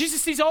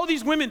 Jesus sees all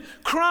these women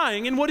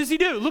crying, and what does he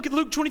do? Look at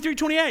Luke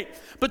 23:28.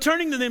 But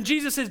turning to them,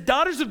 Jesus says,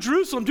 daughters of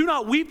Jerusalem, do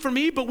not weep for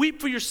me, but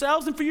weep for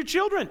yourselves and for your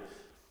children.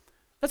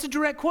 That's a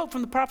direct quote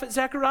from the prophet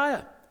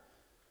Zechariah.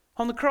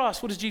 On the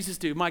cross, what does Jesus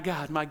do? My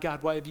God,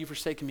 why have you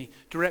forsaken me?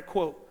 Direct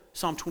quote,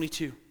 Psalm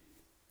 22.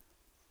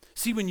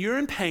 See, when you're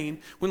in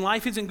pain, when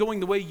life isn't going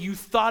the way you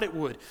thought it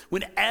would,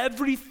 when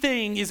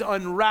everything is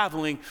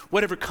unraveling,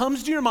 whatever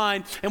comes to your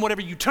mind and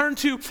whatever you turn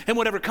to and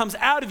whatever comes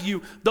out of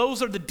you,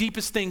 those are the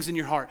deepest things in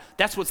your heart.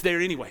 That's what's there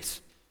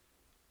anyways.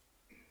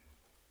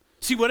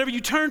 See, whatever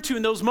you turn to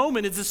in those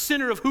moments is the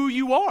center of who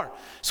you are.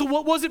 So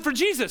what was it for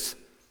Jesus?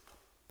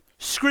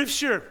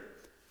 Scripture.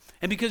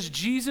 And because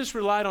Jesus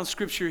relied on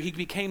Scripture, he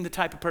became the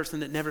type of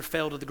person that never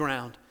fell to the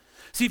ground.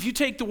 See, if you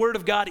take the word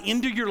of God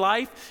into your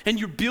life and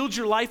you build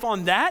your life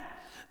on that,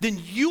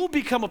 then you'll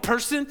become a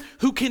person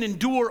who can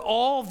endure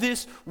all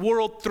this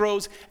world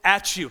throws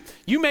at you.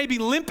 You may be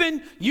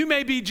limping, you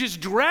may be just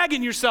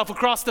dragging yourself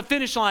across the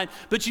finish line,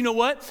 but you know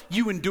what?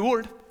 You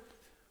endured.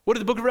 What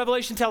did the book of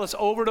Revelation tell us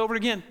over and over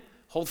again?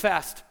 Hold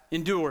fast,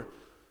 endure.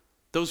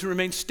 Those who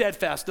remain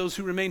steadfast, those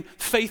who remain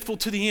faithful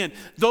to the end,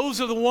 those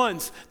are the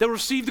ones that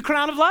receive the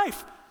crown of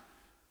life.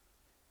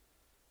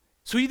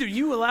 So either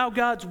you allow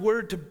God's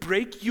word to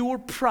break your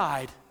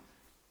pride,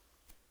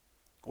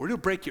 or it'll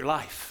break your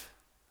life.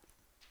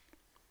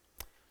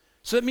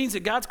 So that means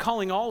that God's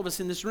calling all of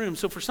us in this room.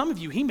 So for some of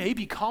you, he may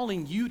be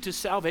calling you to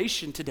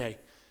salvation today.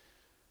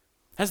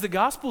 As the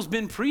gospel's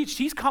been preached,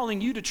 he's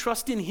calling you to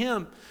trust in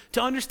him,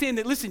 to understand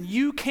that, listen,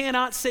 you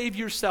cannot save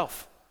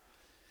yourself.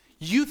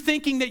 You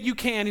thinking that you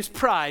can is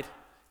pride.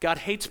 God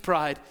hates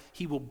pride.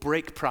 He will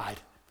break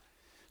pride.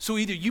 So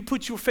either you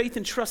put your faith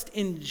and trust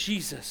in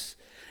Jesus,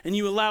 and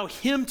you allow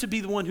him to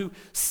be the one who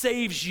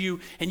saves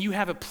you, and you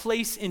have a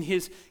place in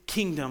his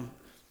kingdom,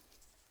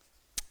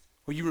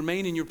 or you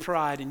remain in your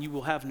pride and you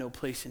will have no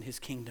place in his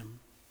kingdom.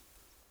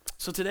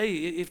 So today,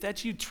 if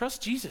that's you,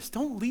 trust Jesus.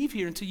 Don't leave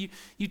here until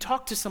you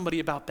talk to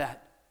somebody about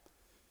that.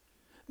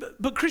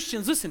 But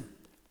Christians, listen,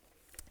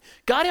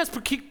 God has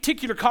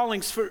particular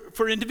callings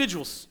for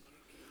individuals.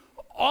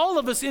 All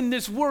of us in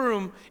this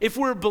room, if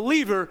we're a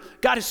believer,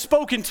 God has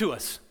spoken to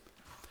us.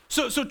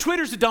 So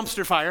Twitter's a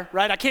dumpster fire,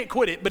 right? I can't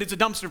quit it, but it's a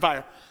dumpster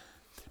fire.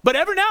 But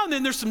every now and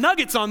then there's some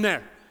nuggets on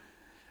there.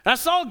 And I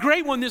saw a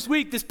great one this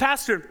week. This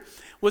pastor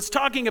was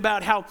talking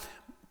about how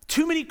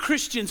too many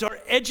Christians are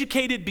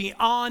educated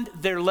beyond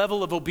their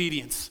level of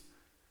obedience.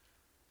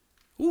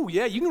 Ooh,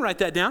 yeah, you can write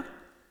that down.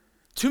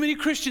 Too many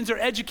Christians are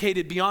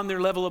educated beyond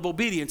their level of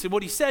obedience. And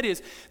what he said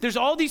is, there's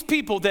all these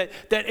people that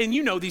and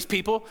you know these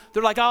people,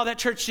 they're like, oh, that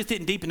church just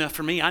isn't deep enough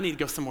for me. I need to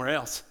go somewhere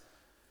else.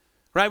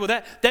 Right?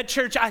 Well, that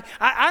church,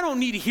 I don't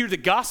need to hear the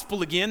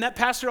gospel again. That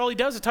pastor, all he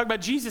does is talk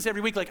about Jesus every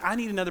week. Like, I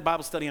need another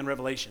Bible study on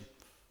Revelation.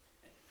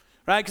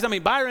 Right? Because, I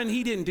mean, Byron,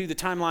 he didn't do the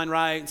timeline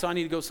right, and so I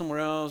need to go somewhere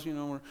else, you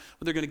know, or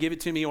they're going to give it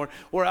to me. Or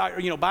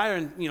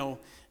Byron, you know,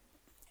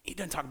 he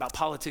doesn't talk about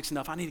politics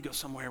enough. I need to go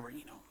somewhere where,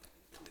 you know,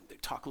 they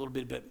talk a little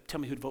bit, but tell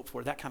me who to vote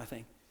for, that kind of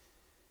thing.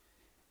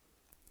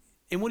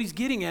 And what he's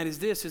getting at is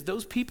this, is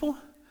those people,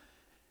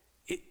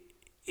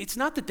 it's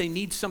not that they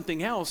need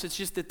something else. It's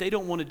just that they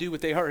don't want to do what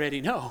they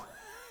already know.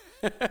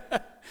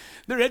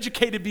 They're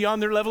educated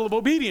beyond their level of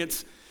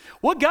obedience.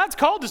 What God's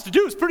called us to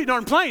do is pretty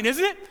darn plain,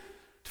 isn't it?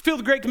 To fulfill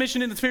the Great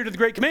Commission in the spirit of the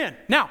Great Command.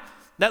 Now,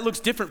 that looks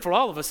different for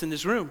all of us in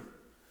this room.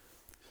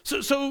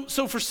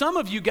 So for some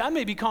of you, God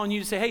may be calling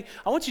you to say, hey,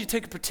 I want you to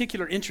take a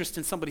particular interest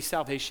in somebody's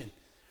salvation.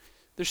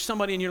 There's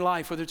somebody in your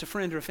life, whether it's a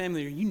friend or a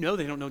family, or you know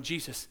they don't know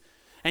Jesus,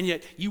 and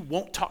yet you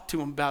won't talk to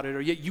them about it, or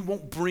yet you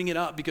won't bring it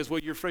up because, well,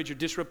 you're afraid you'll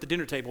disrupt the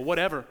dinner table,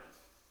 whatever.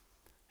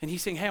 And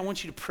he's saying, hey, I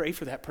want you to pray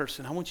for that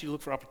person. I want you to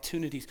look for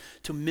opportunities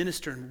to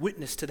minister and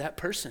witness to that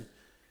person.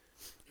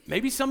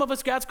 Maybe some of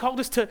us, God's called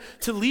us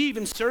to leave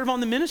and serve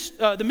on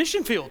the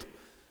mission field.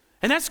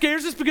 And that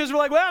scares us because we're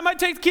like, well, I might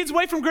take the kids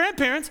away from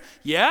grandparents.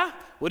 Yeah,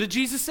 what did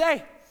Jesus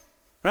say?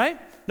 Right?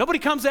 Nobody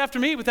comes after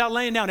me without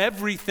laying down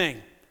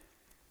everything.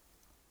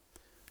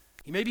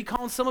 He may be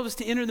calling some of us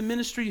to enter the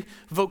ministry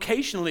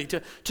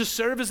vocationally, to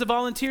serve as a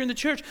volunteer in the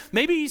church.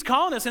 Maybe he's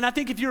calling us, and I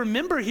think if you're a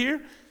member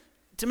here,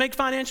 to make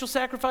financial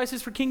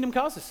sacrifices for kingdom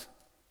causes.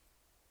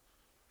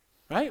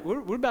 Right?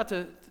 We're about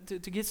to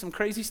get some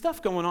crazy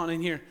stuff going on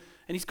in here.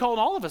 And he's called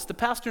all of us, the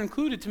pastor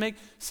included, to make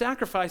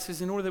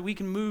sacrifices in order that we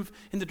can move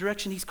in the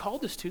direction he's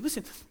called us to.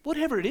 Listen,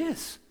 whatever it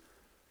is,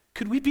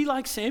 could we be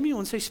like Samuel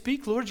and say,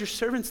 speak, Lord, your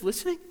servant's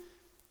listening?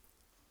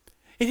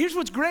 And here's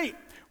what's great.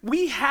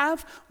 We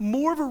have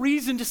more of a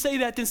reason to say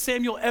that than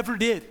Samuel ever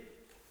did.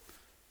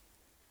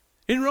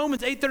 In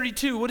Romans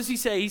 8:32, what does he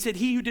say? He said,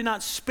 he who did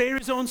not spare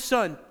his own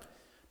son,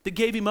 that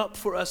gave him up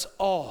for us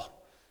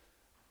all.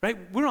 Right?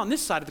 We're on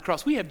this side of the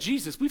cross. We have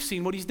Jesus. We've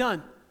seen what he's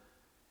done.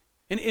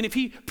 And if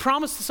he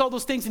promised us all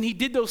those things and he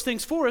did those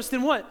things for us,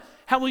 then what?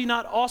 How will he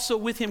not also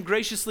with him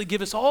graciously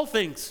give us all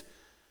things?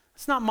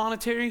 It's not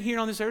monetary here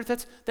on this earth.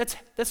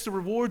 That's the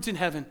rewards in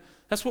heaven.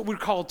 That's what we're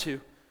called to.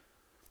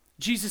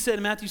 Jesus said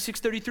in Matthew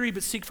 6:33,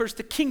 but seek first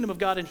the kingdom of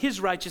God and his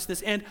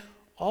righteousness, and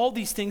all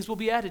these things will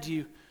be added to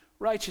you.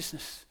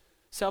 Righteousness,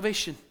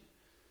 salvation.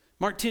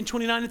 Mark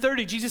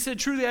 10:29-30, Jesus said,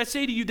 truly I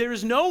say to you, there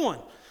is no one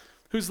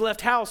who's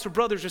left house or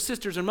brothers or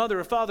sisters or mother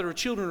or father or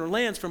children or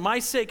lands for my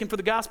sake and for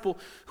the gospel,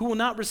 who will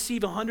not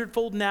receive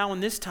 100-fold now in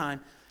this time,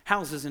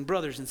 houses and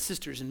brothers and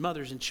sisters and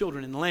mothers and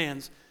children and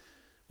lands,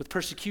 with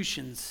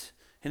persecutions,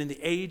 and in the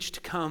age to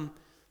come,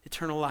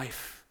 eternal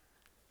life.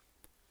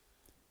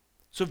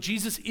 So if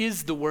Jesus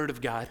is the word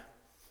of God,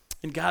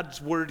 and God's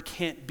word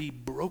can't be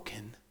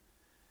broken,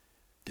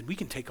 then we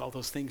can take all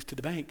those things to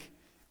the bank.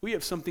 We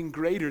have something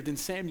greater than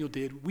Samuel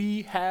did.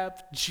 We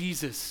have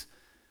Jesus.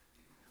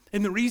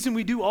 And the reason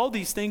we do all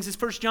these things is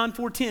 1 John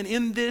 4:10.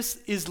 In this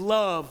is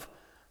love.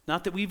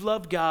 Not that we've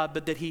loved God,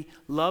 but that he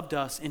loved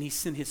us and he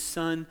sent his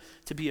son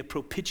to be a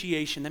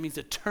propitiation. That means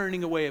a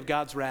turning away of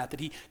God's wrath, that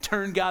he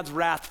turned God's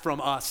wrath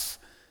from us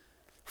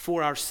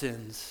for our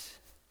sins.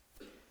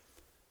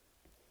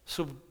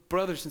 So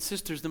brothers and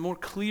sisters, the more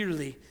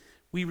clearly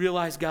we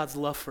realize God's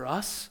love for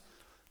us,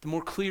 the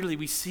more clearly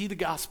we see the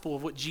gospel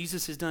of what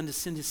Jesus has done to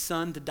send his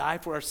son to die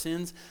for our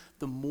sins,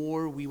 the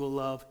more we will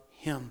love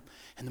him.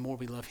 And the more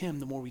we love him,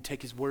 the more we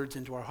take his words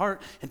into our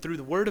heart. And through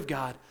the word of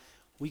God,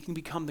 we can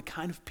become the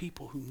kind of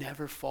people who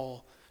never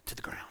fall to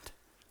the ground.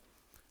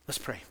 Let's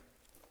pray.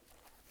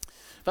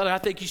 Father, I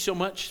thank you so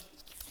much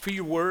for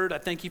your word. I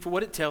thank you for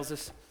what it tells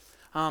us.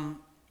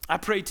 I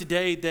pray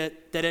today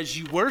that as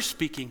you were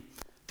speaking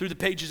through the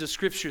pages of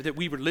Scripture, that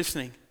we were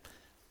listening.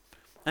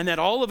 And that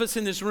all of us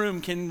in this room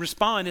can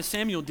respond as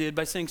Samuel did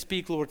by saying,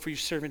 speak, Lord, for your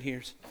servant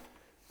hears.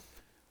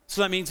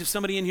 So that means if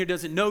somebody in here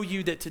doesn't know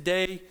you, that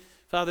today,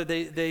 Father,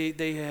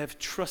 they have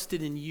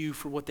trusted in you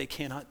for what they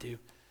cannot do.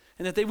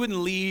 And that they wouldn't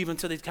leave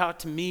until they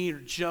talked to me or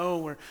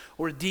Joe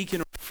or a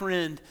deacon or a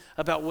friend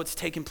about what's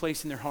taking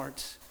place in their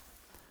hearts.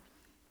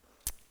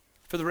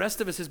 For the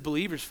rest of us as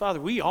believers, Father,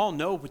 we all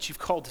know what you've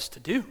called us to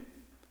do.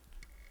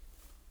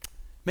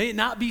 May it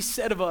not be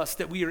said of us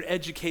that we are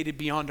educated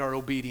beyond our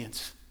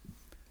obedience.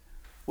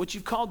 What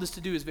you've called us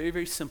to do is very,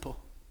 very simple.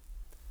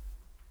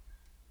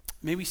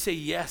 May we say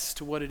yes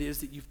to what it is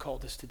that you've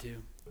called us to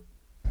do.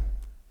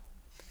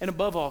 And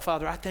above all,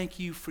 Father, I thank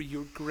you for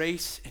your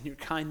grace and your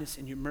kindness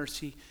and your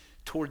mercy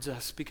towards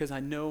us, because I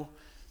know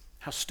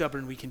how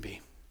stubborn we can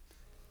be.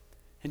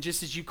 And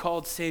just as you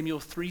called Samuel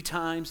 3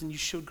 times and you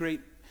showed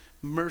great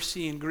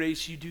mercy and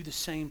grace, you do the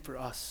same for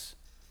us.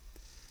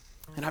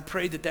 And I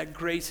pray that that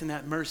grace and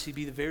that mercy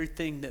be the very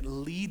thing that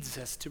leads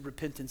us to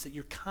repentance, that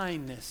your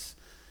kindness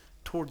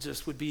towards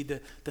us would be the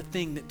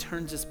thing that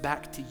turns us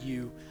back to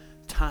you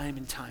time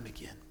and time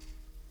again.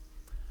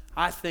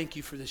 I thank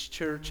you for this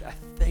church. I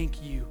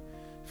thank you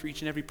for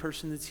each and every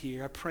person that's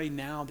here. I pray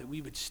now that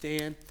we would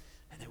stand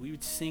and that we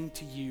would sing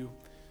to you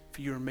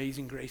for your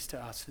amazing grace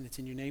to us. And it's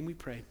in your name we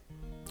pray.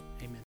 Amen.